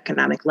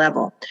socioeconomic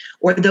level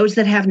or those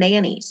that have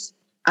nannies.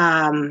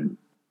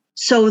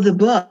 So the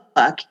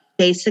book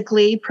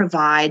basically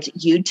provides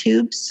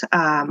YouTubes.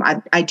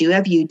 I do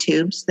have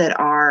YouTubes that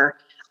are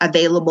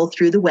available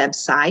through the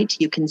website.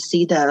 You can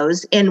see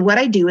those. And what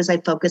I do is I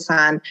focus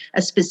on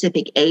a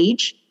specific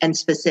age and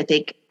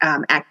specific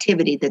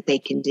activity that they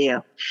can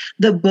do.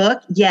 The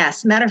book,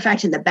 yes. Matter of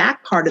fact, in the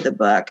back part of the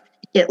book,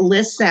 it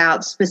lists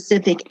out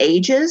specific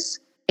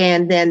ages.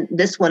 And then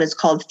this one is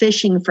called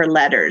Fishing for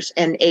Letters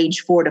and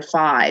age 4 to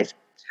 5.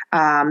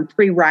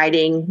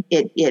 Pre-writing,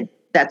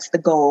 that's the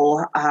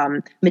goal,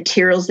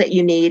 materials that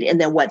you need,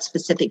 and then what's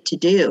specific to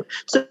do.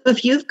 So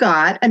if you've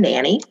got a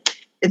nanny,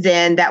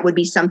 then that would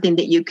be something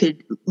that you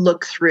could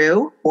look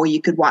through, or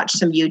you could watch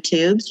some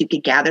YouTubes. You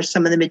could gather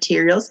some of the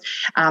materials.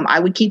 I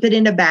would keep it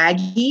in a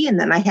baggie, and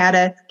then I had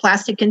a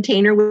plastic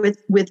container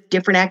with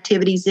different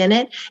activities in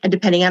it. And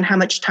depending on how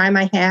much time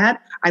I had,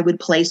 I would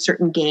play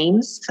certain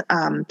games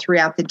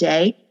throughout the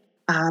day.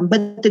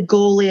 But the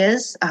goal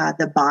is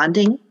the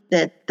bonding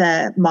that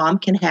the mom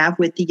can have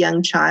with the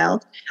young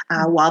child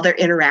while they're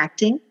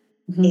interacting.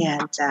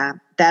 Mm-hmm. And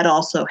that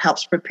also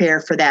helps prepare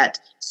for that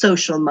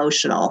social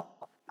emotional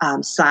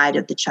side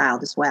of the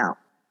child as well.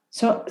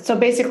 So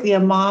basically a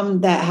mom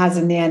that has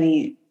a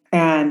nanny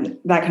and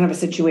that kind of a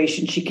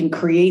situation, she can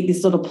create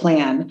this little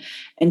plan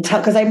and tell,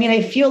 because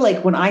I feel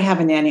like when I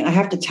have a nanny, I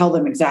have to tell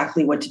them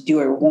exactly what to do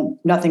or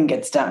nothing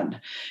gets done.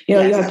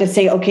 Yes. You have to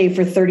say, okay,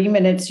 for 30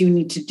 minutes, you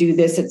need to do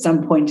this at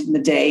some point in the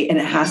day and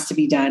it has to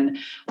be done.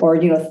 Or,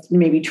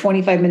 maybe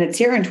 25 minutes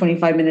here and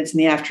 25 minutes in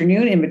the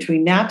afternoon in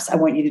between naps. I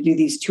want you to do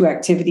these 2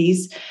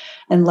 activities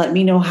and let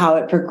me know how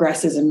it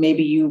progresses. And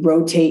maybe you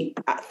rotate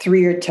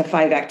 3 to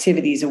 5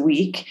 activities a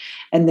week,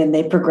 and then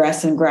they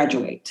progress and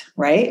graduate,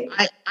 right?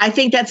 I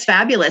think that's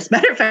fabulous.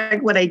 Matter of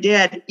fact, what I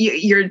did,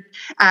 you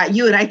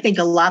and I think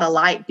a lot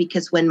alike,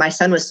 because when my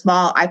son was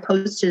small, I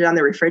posted it on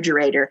the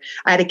refrigerator.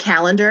 I had a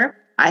calendar.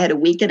 I had a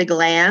week at a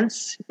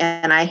glance,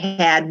 and I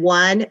had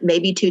 1,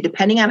 maybe 2,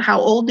 depending on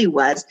how old he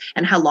was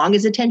and how long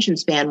his attention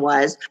span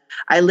was.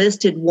 I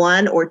listed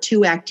 1 or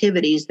 2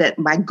 activities that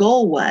my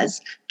goal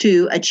was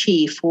to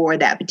achieve for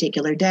that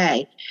particular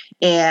day.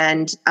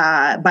 And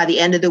by the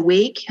end of the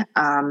week,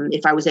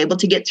 if I was able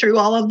to get through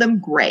all of them,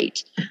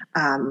 great.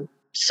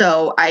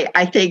 So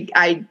I think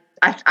I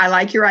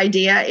like your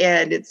idea,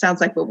 and it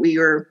sounds like what we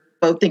were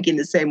both thinking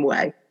the same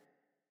way.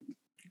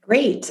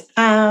 Great.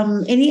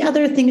 Any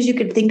other things you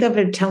could think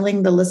of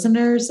telling the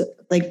listeners,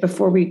 like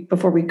before we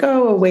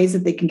go, or ways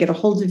that they can get a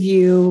hold of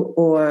you,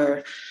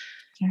 or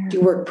do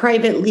you work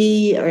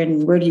privately,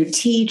 and where do you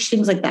teach,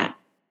 things like that?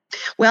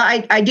 Well,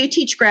 I do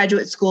teach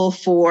graduate school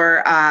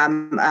for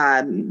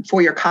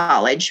your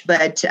college,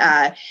 but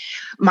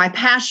my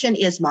passion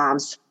is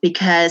moms,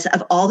 because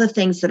of all the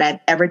things that I've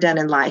ever done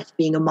in life.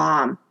 Being a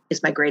mom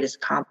is my greatest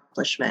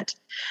accomplishment.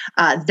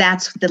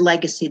 That's the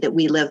legacy that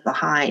we live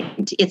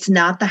behind. It's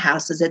not the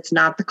houses, it's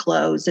not the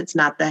clothes, it's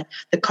not the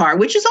car,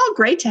 which is all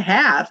great to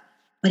have,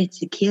 but it's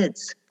the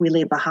kids we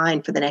leave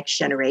behind for the next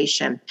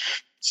generation.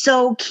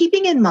 So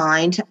keeping in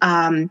mind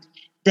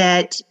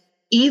that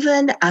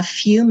even a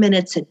few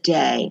minutes a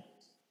day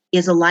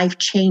is a life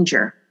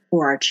changer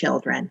for our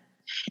children.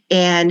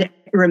 And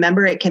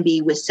remember, it can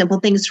be with simple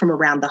things from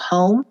around the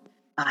home,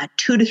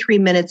 2 to 3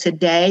 minutes a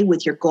day,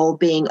 with your goal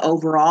being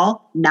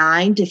overall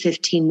 9 to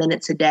 15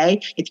 minutes a day.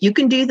 If you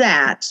can do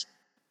that,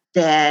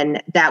 then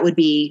that would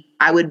be,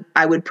 I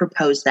would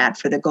propose that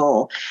for the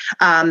goal.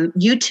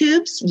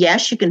 YouTubes,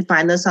 yes, you can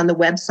find those on the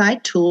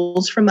website,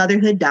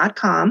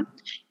 toolsformotherhood.com.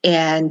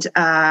 And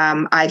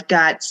I've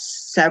got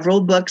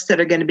several books that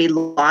are going to be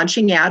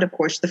launching out. Of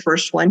course, the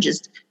first one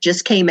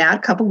just came out a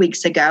couple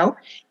weeks ago.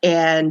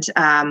 And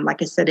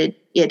like I said, it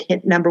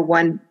hit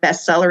 #1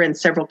 bestseller in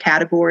several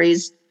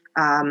categories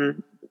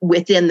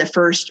within the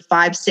first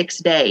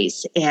 5-6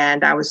 days.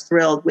 And I was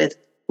thrilled with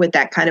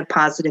that kind of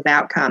positive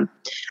outcome.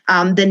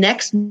 The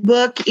next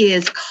book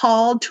is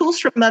called Tools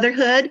for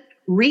Motherhood,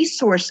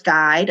 Resource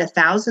Guide,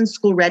 1,000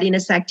 School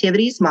Readiness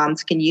Activities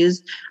Moms Can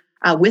Use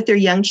with their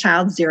young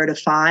child 0 to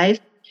 5.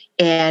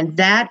 And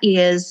that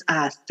is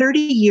 30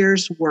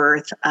 years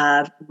worth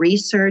of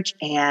research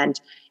and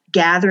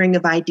gathering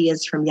of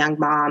ideas from young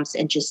moms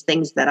and just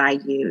things that I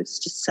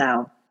used.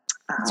 So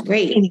that's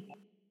great. Anyway,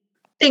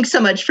 thanks so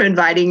much for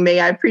inviting me.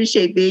 I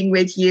appreciate being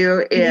with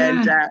you.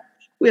 And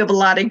we have a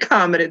lot in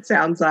common, it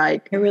sounds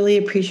like. I really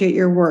appreciate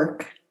your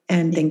work.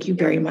 And thank you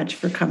very much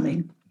for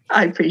coming.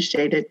 I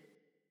appreciate it.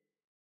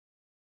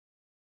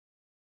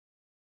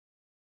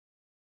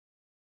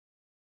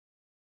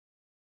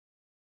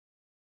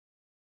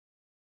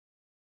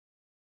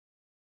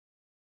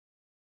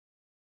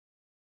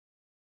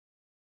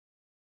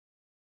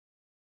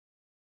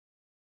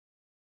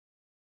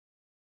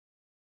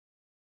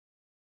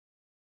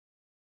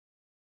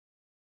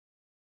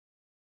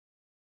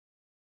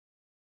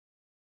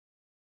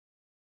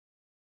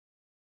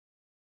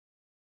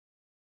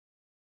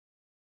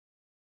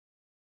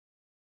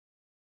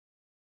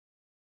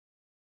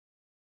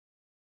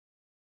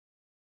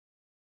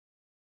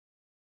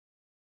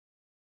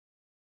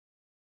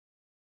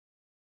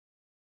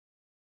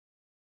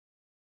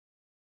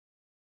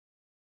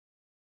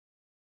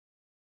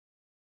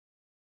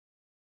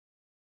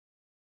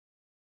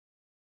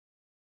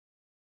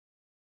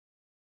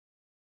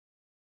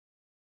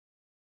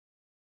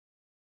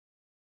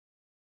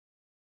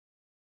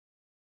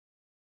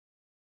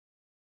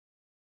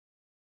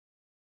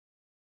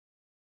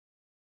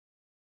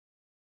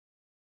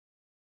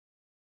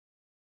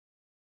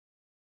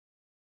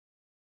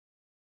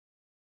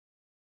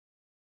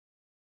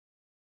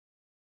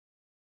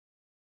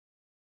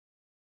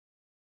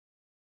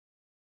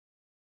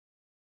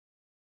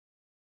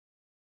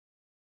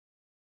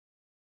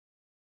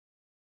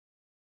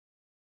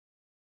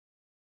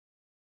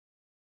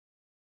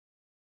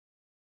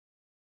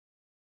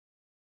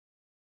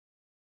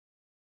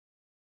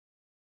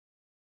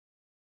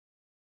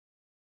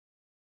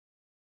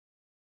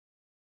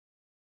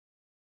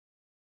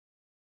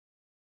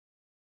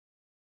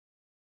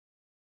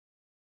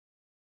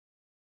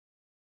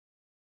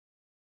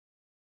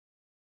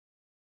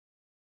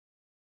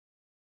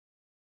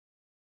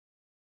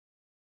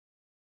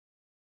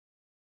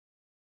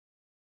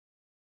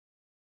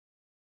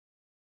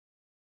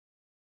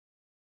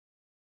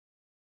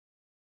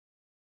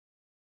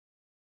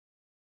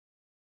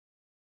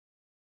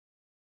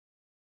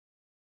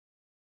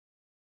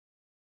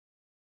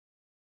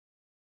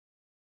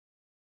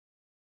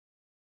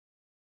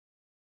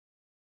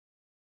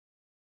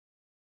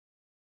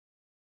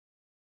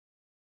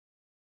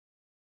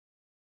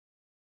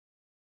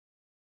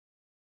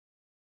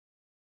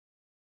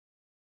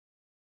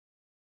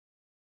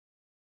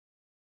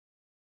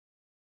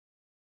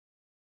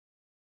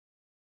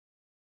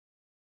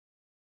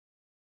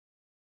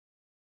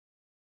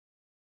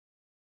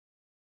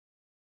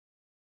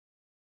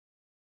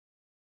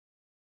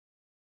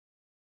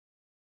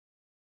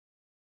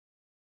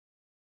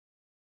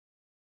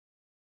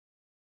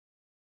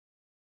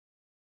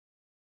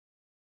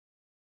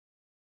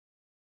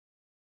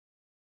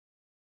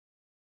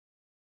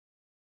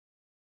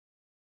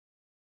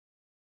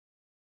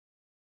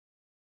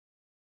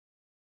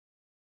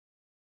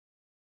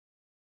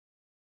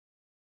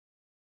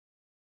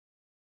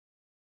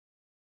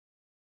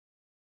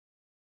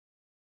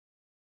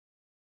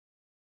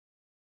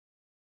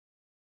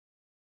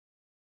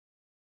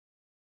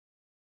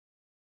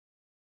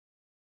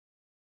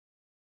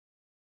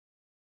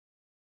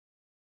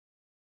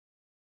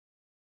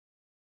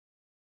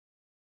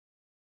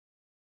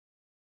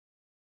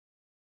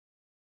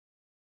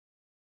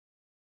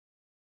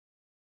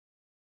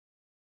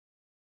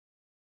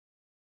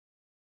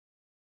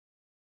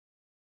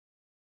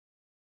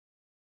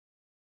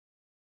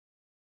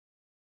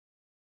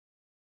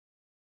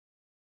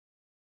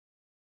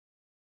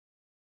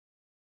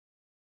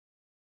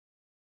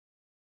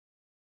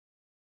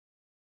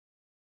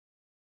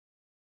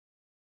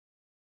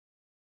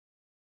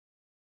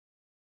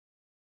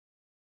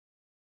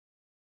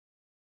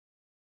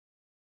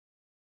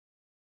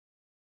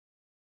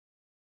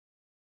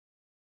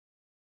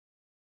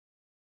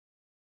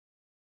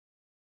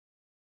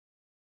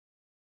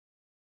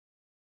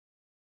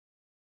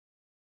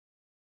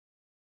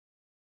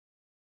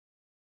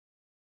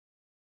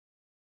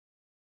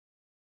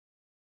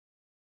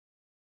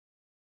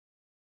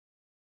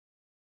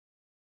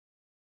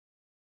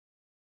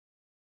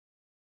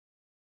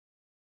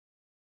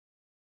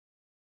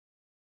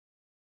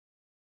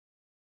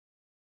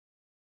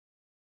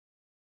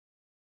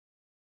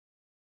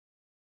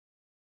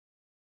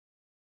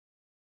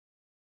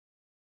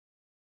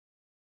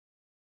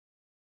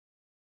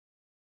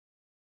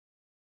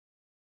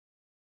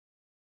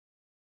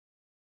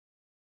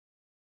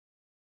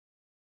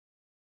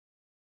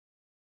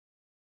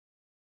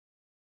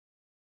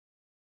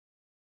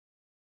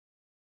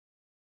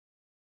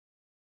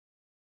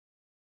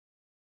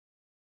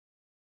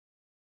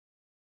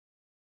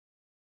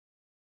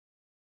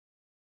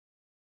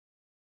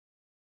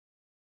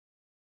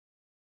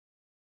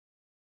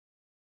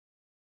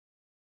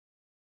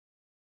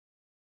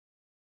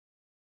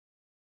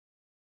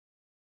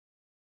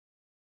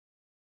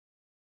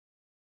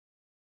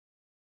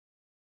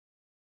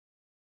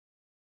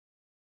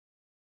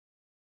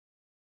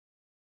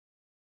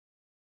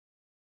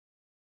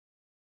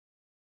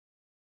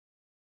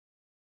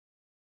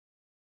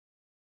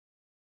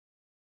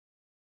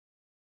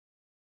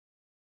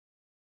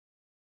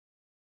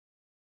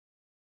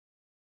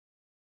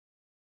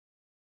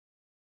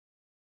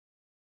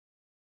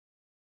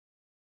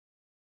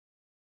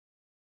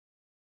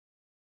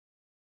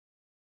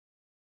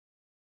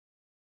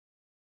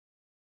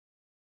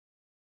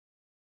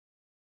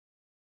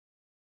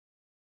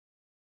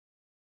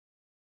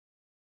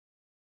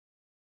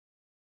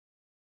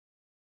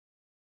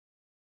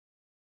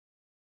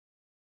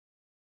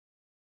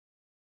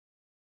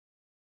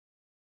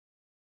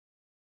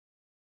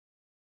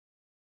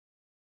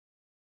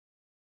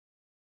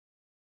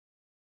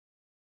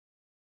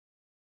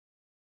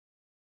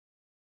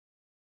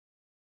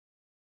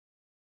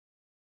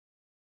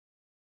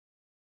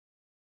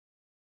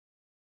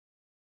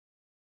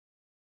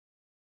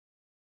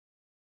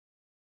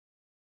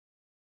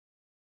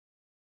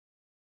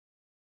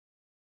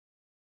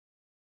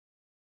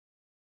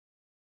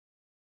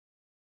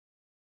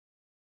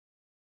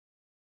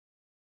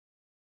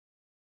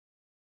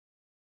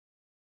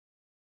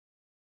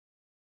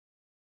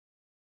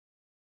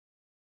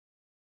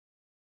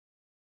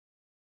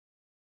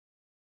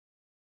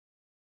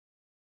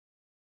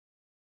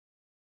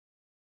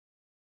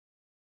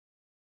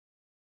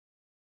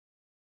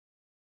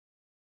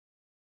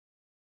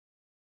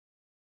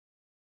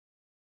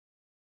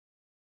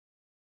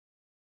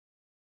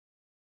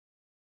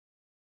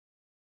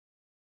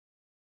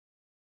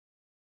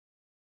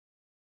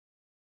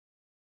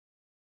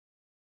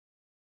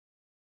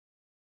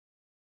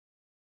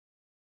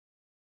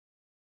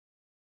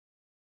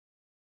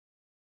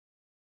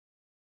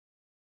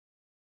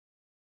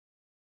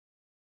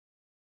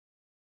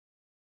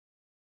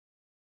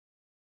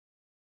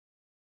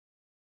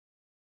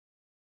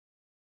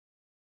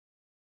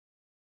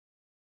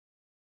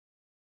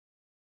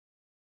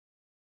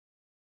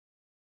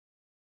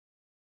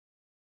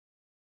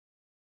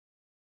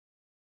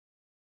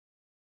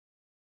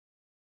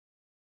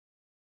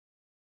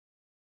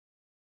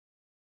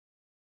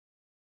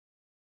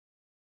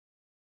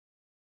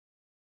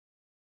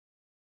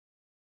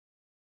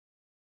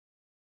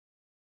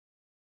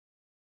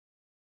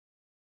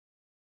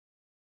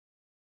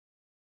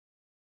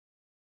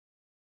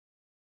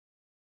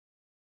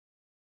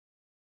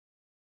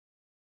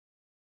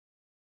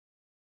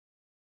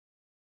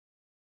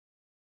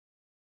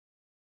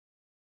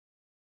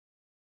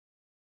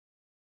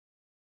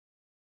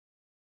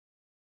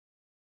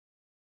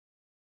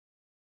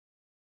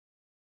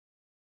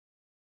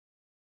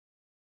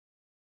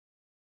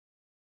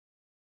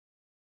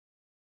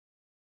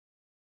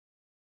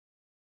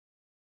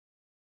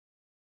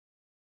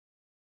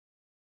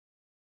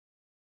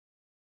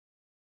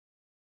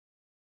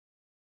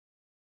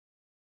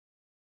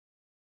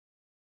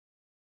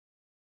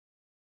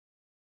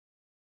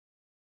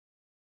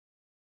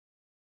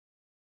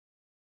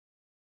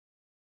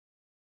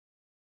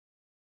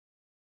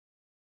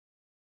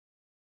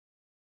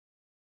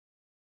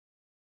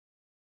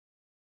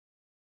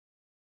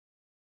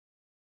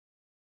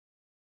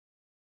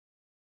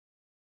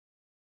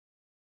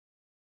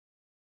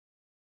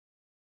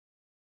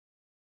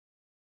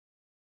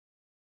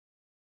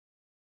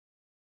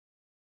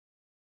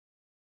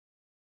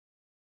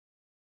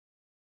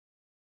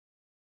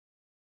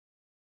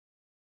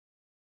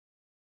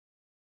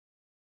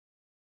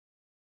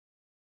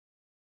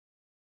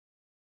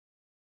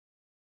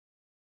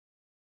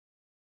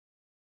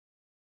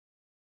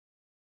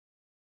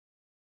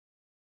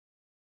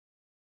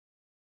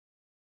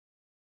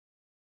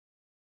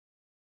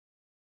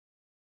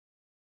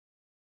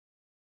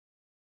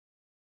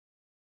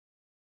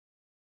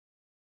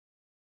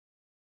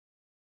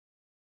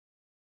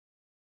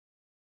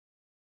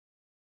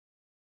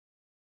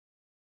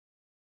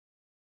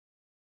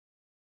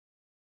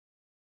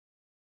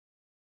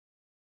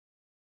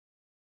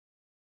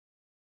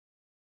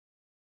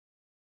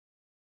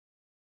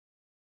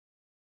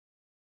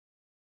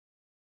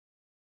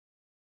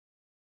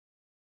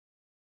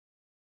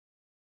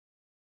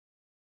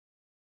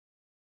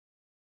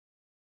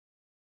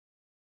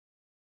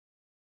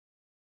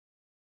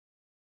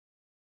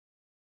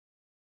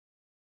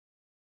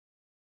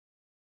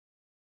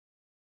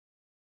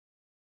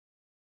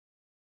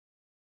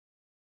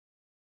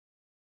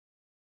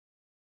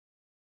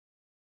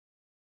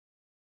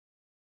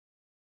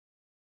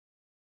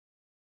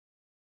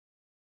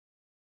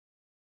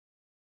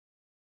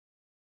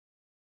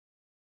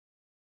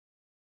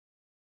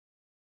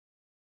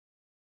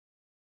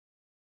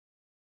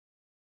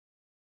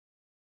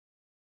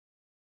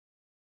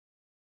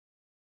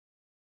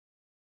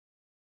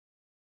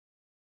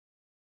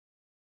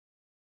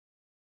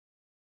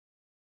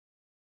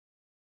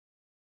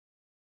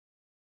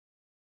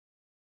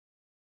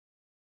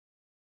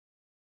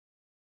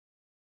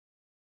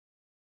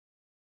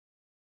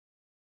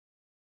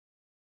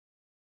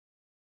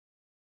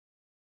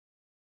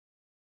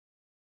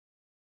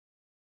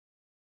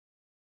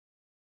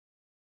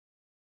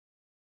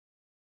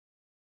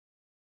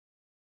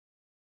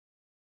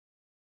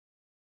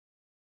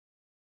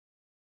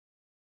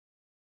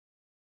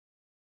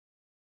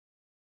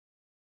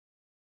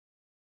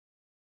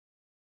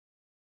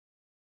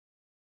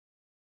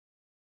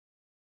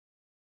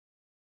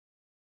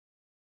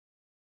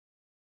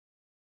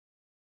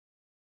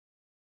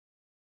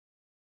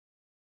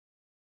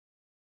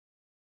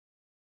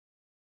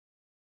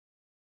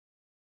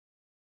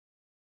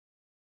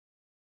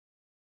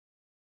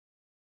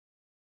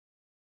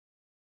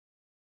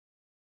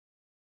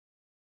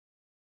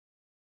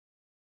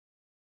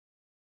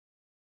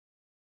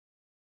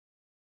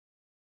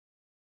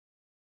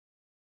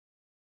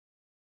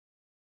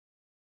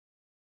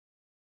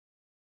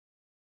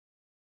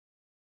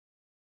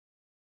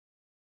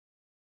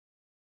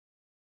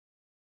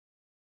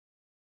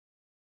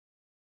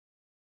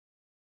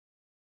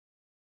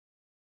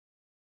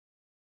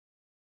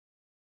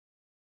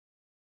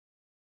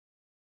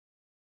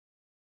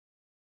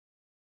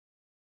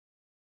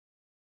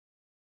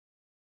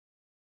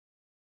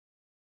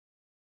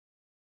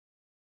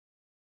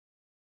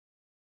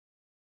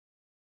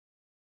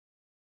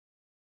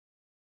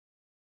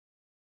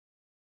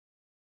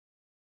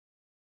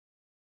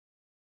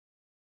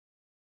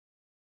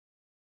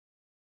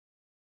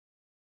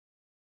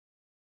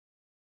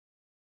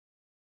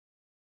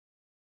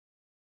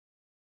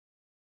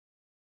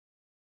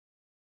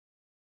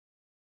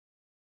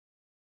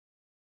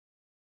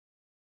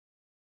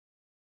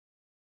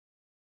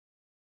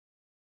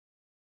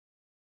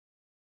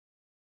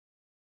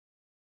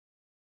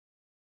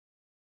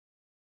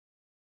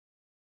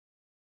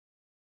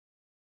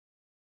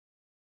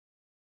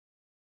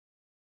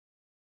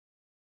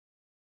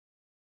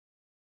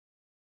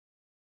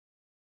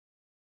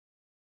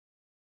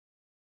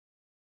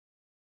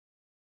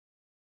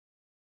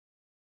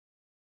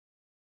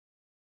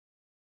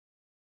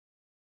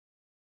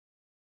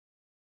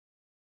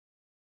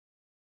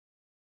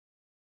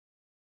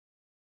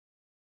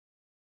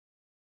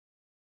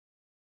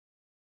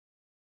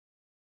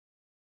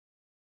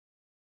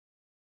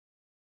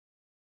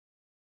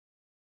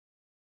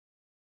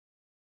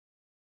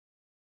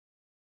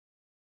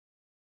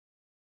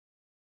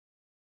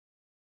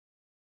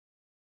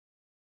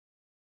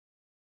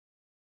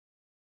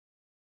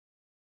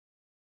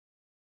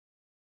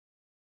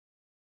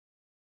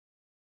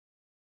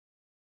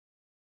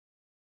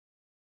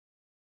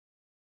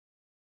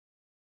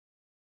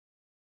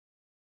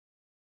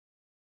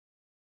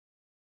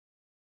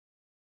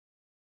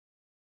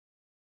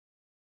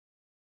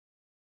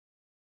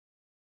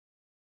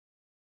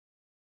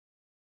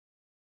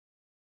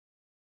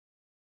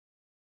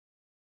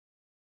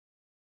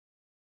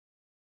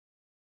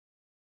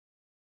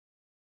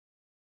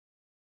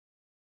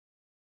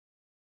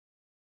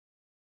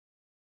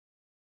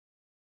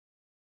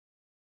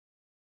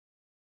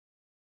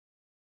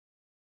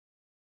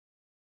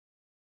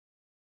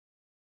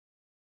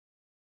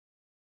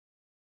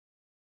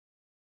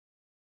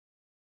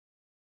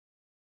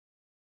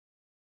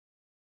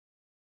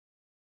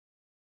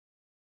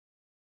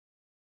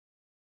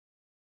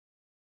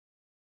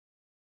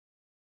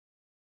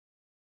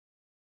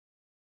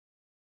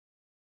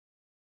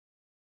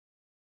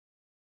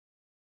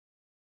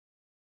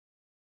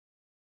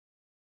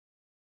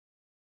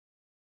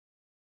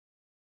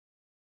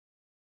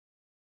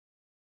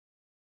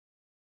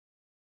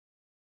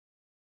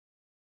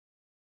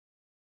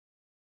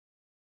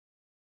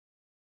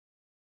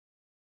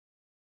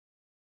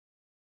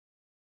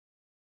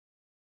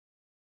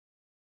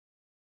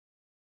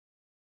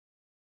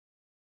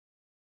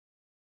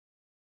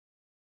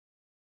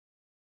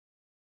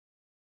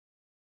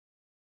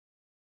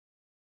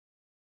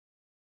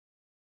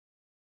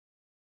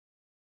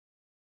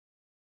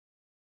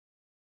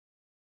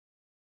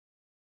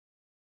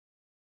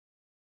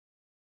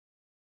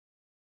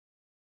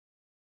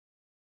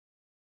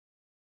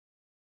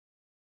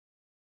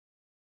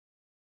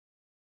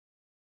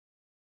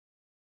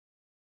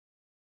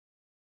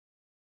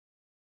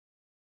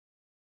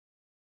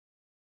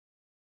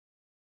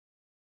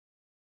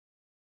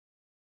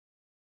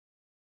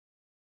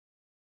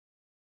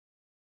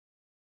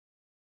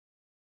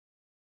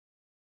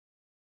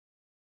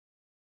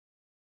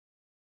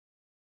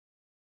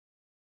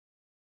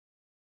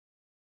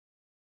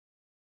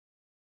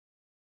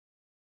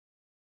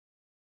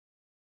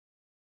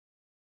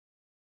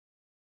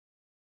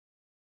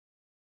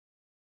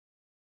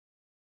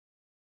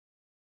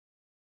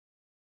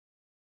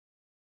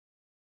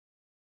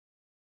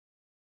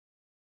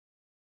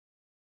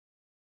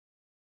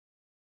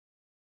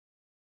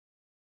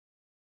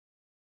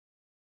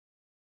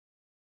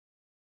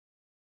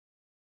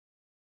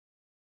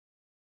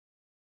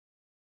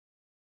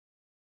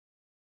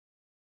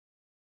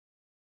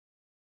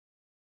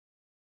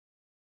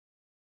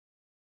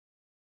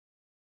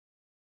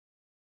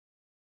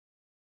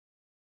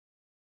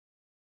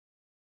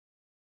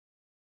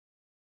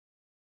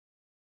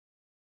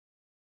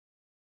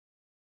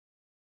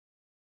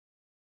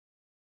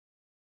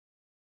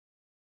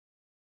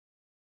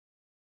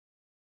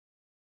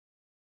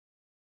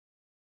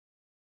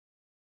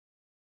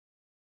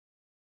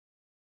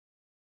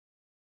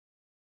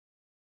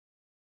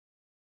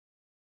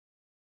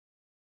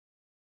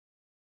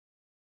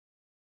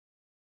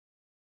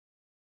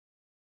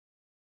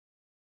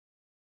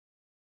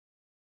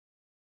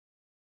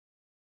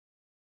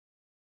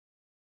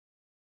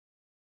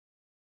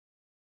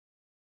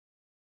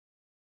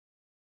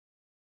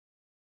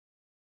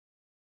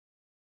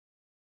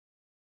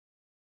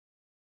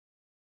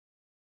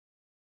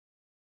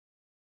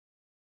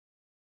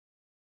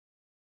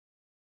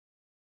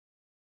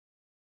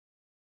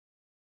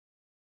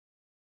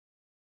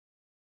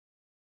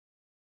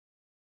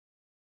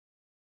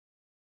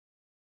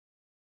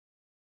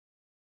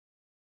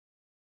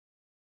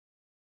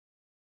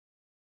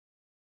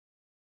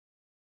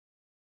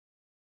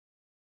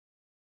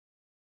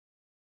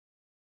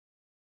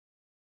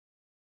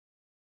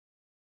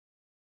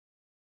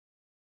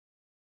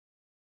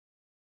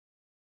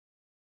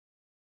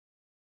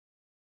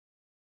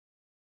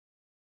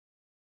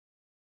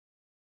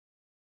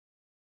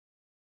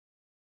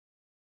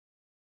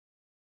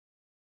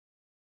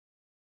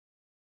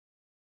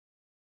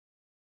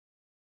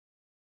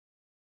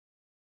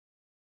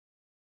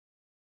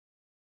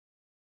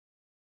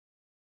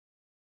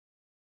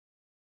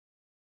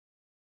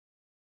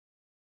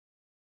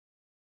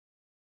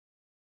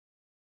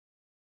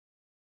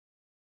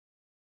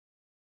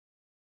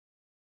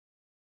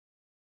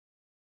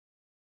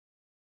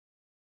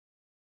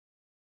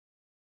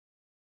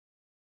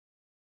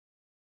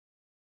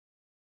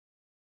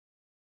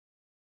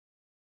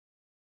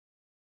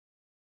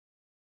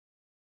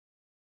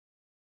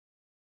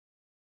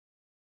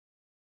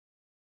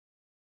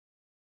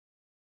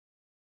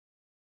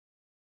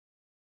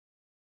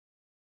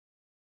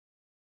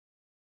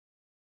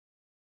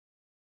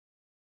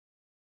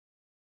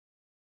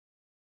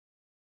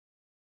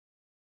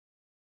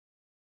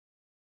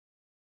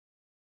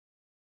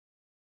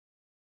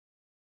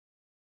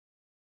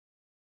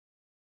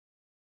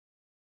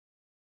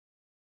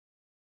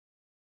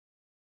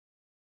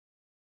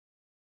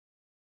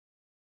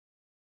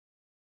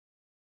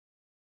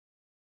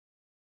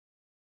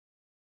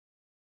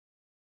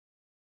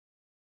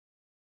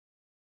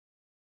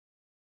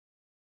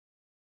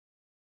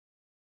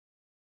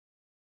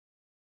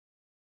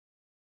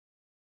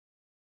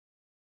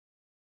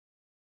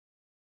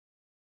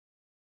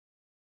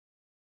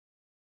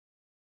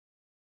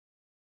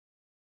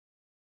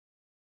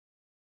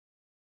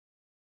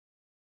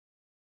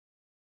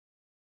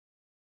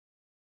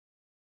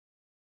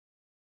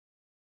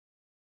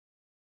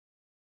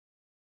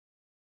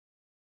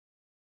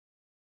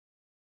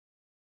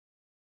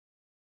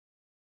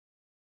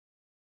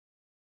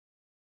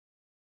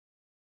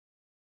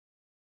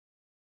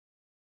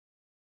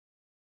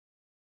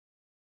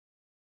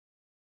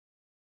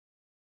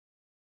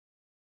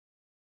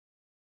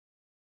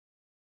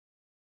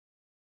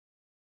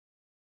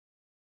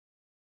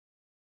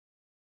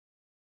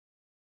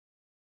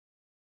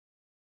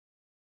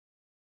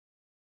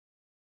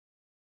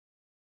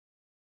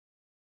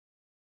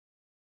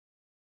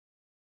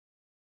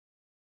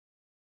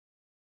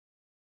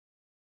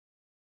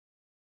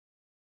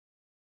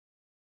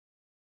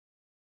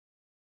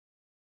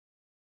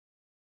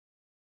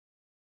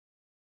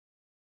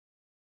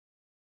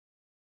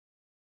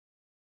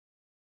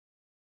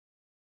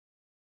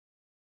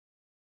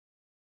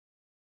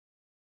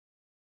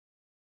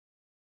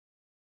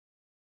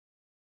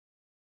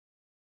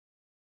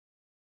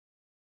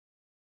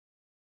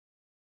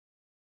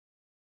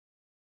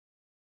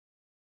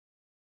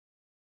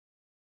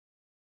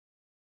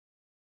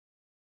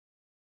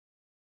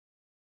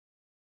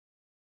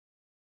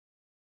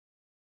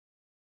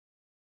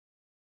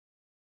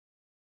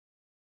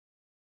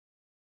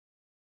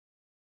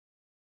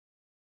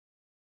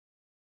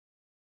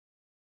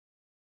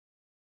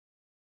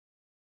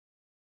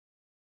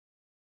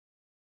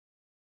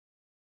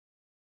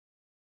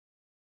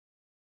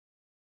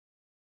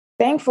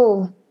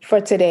 thankful for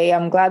today.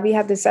 I'm glad we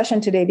had this session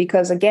today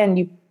because, again,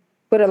 you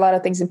put a lot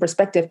of things in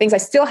perspective, things I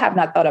still have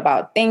not thought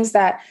about, things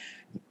that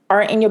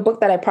are in your book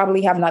that I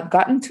probably have not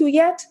gotten to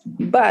yet.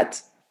 But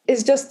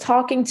it's just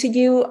talking to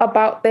you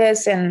about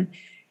this and,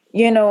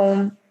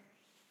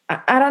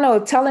 I don't know,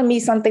 telling me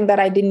something that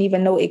I didn't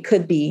even know it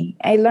could be.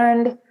 I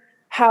learned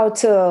how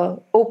to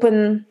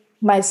open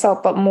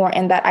myself up more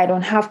and that I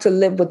don't have to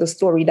live with the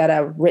story that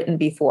I've written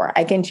before.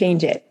 I can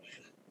change it.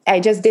 I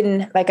just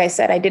didn't, like I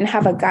said, I didn't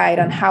have a guide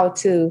on how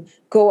to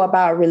go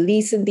about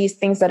releasing these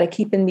things that are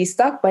keeping me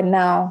stuck. But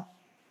now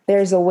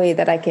there's a way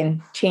that I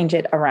can change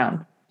it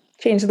around,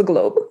 change the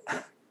globe.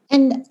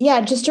 And yeah,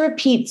 just to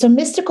repeat, so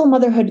mystical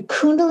motherhood,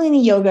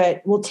 Kundalini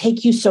yoga will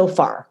take you so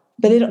far,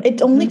 but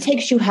it only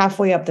takes you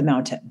halfway up the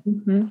mountain.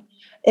 Mm-hmm.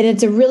 And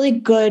it's a really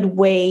good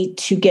way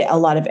to get a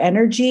lot of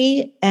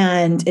energy,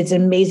 and it's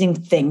an amazing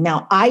thing.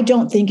 Now, I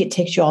don't think it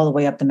takes you all the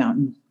way up the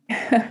mountain.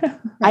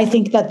 I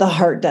think that the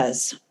heart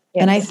does.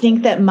 Yes. And I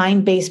think that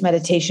mind-based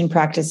meditation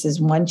practices,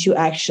 once you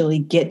actually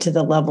get to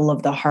the level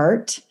of the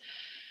heart,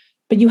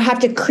 but you have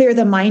to clear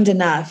the mind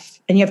enough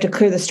and you have to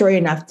clear the story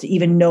enough to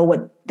even know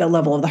what the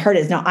level of the heart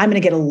is. Now, I'm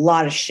going to get a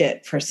lot of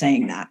shit for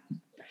saying that,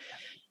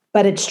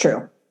 but it's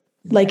true.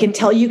 Like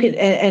until you can,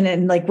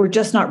 and like, we're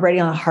just not ready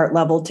on a heart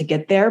level to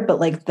get there, but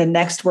like the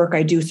next work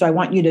I do. So I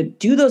want you to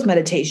do those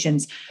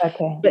meditations,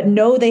 okay, but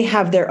know they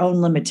have their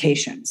own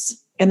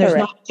limitations and there's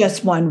not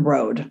just one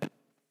road.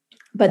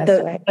 But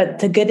but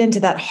to get into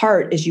that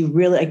heart is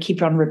I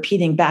keep on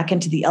repeating back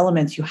into the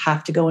elements, you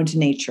have to go into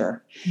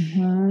nature.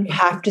 Mm-hmm. You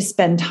have to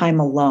spend time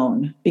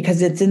alone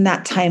because it's in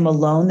that time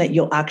alone that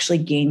you'll actually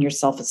gain your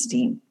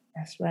self-esteem.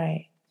 That's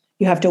right.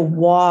 You have to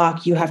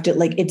walk, you have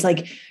to it's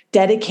like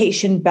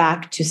dedication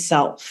back to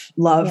self,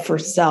 love for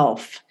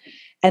self.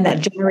 And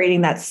that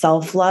generating that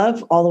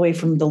self-love all the way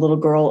from the little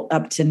girl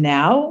up to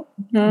now,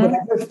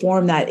 whatever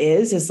form that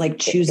is like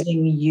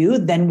choosing you,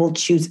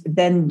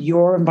 then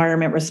your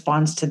environment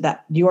responds to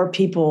that. Your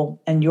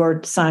people and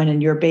your son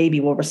and your baby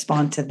will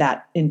respond to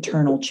that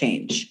internal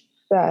change.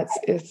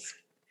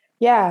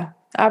 Yeah,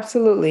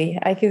 absolutely.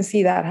 I can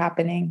see that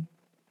happening.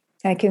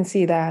 I can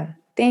see that.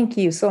 Thank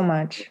you so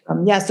much.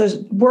 So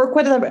work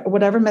with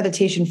whatever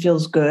meditation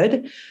feels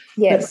good.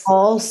 Yes. But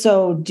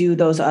also do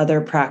those other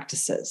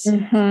practices.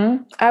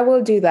 Mm-hmm. I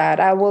will do that.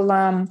 I will.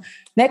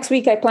 Next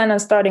week, I plan on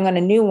starting on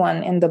a new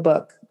one in the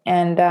book.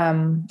 And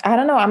I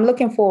don't know. I'm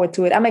looking forward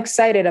to it. I'm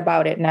excited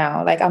about it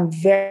now. Like I'm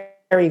very,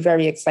 very,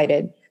 very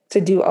excited to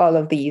do all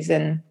of these.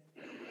 And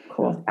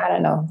cool. I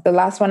don't know. The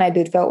last one I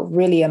did felt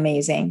really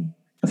amazing.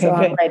 Okay, so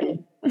good. I'm ready.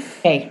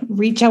 Okay.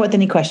 Reach out with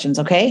any questions.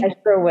 Okay. I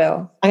sure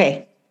will.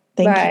 Okay.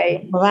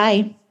 Thank you.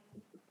 Bye-bye.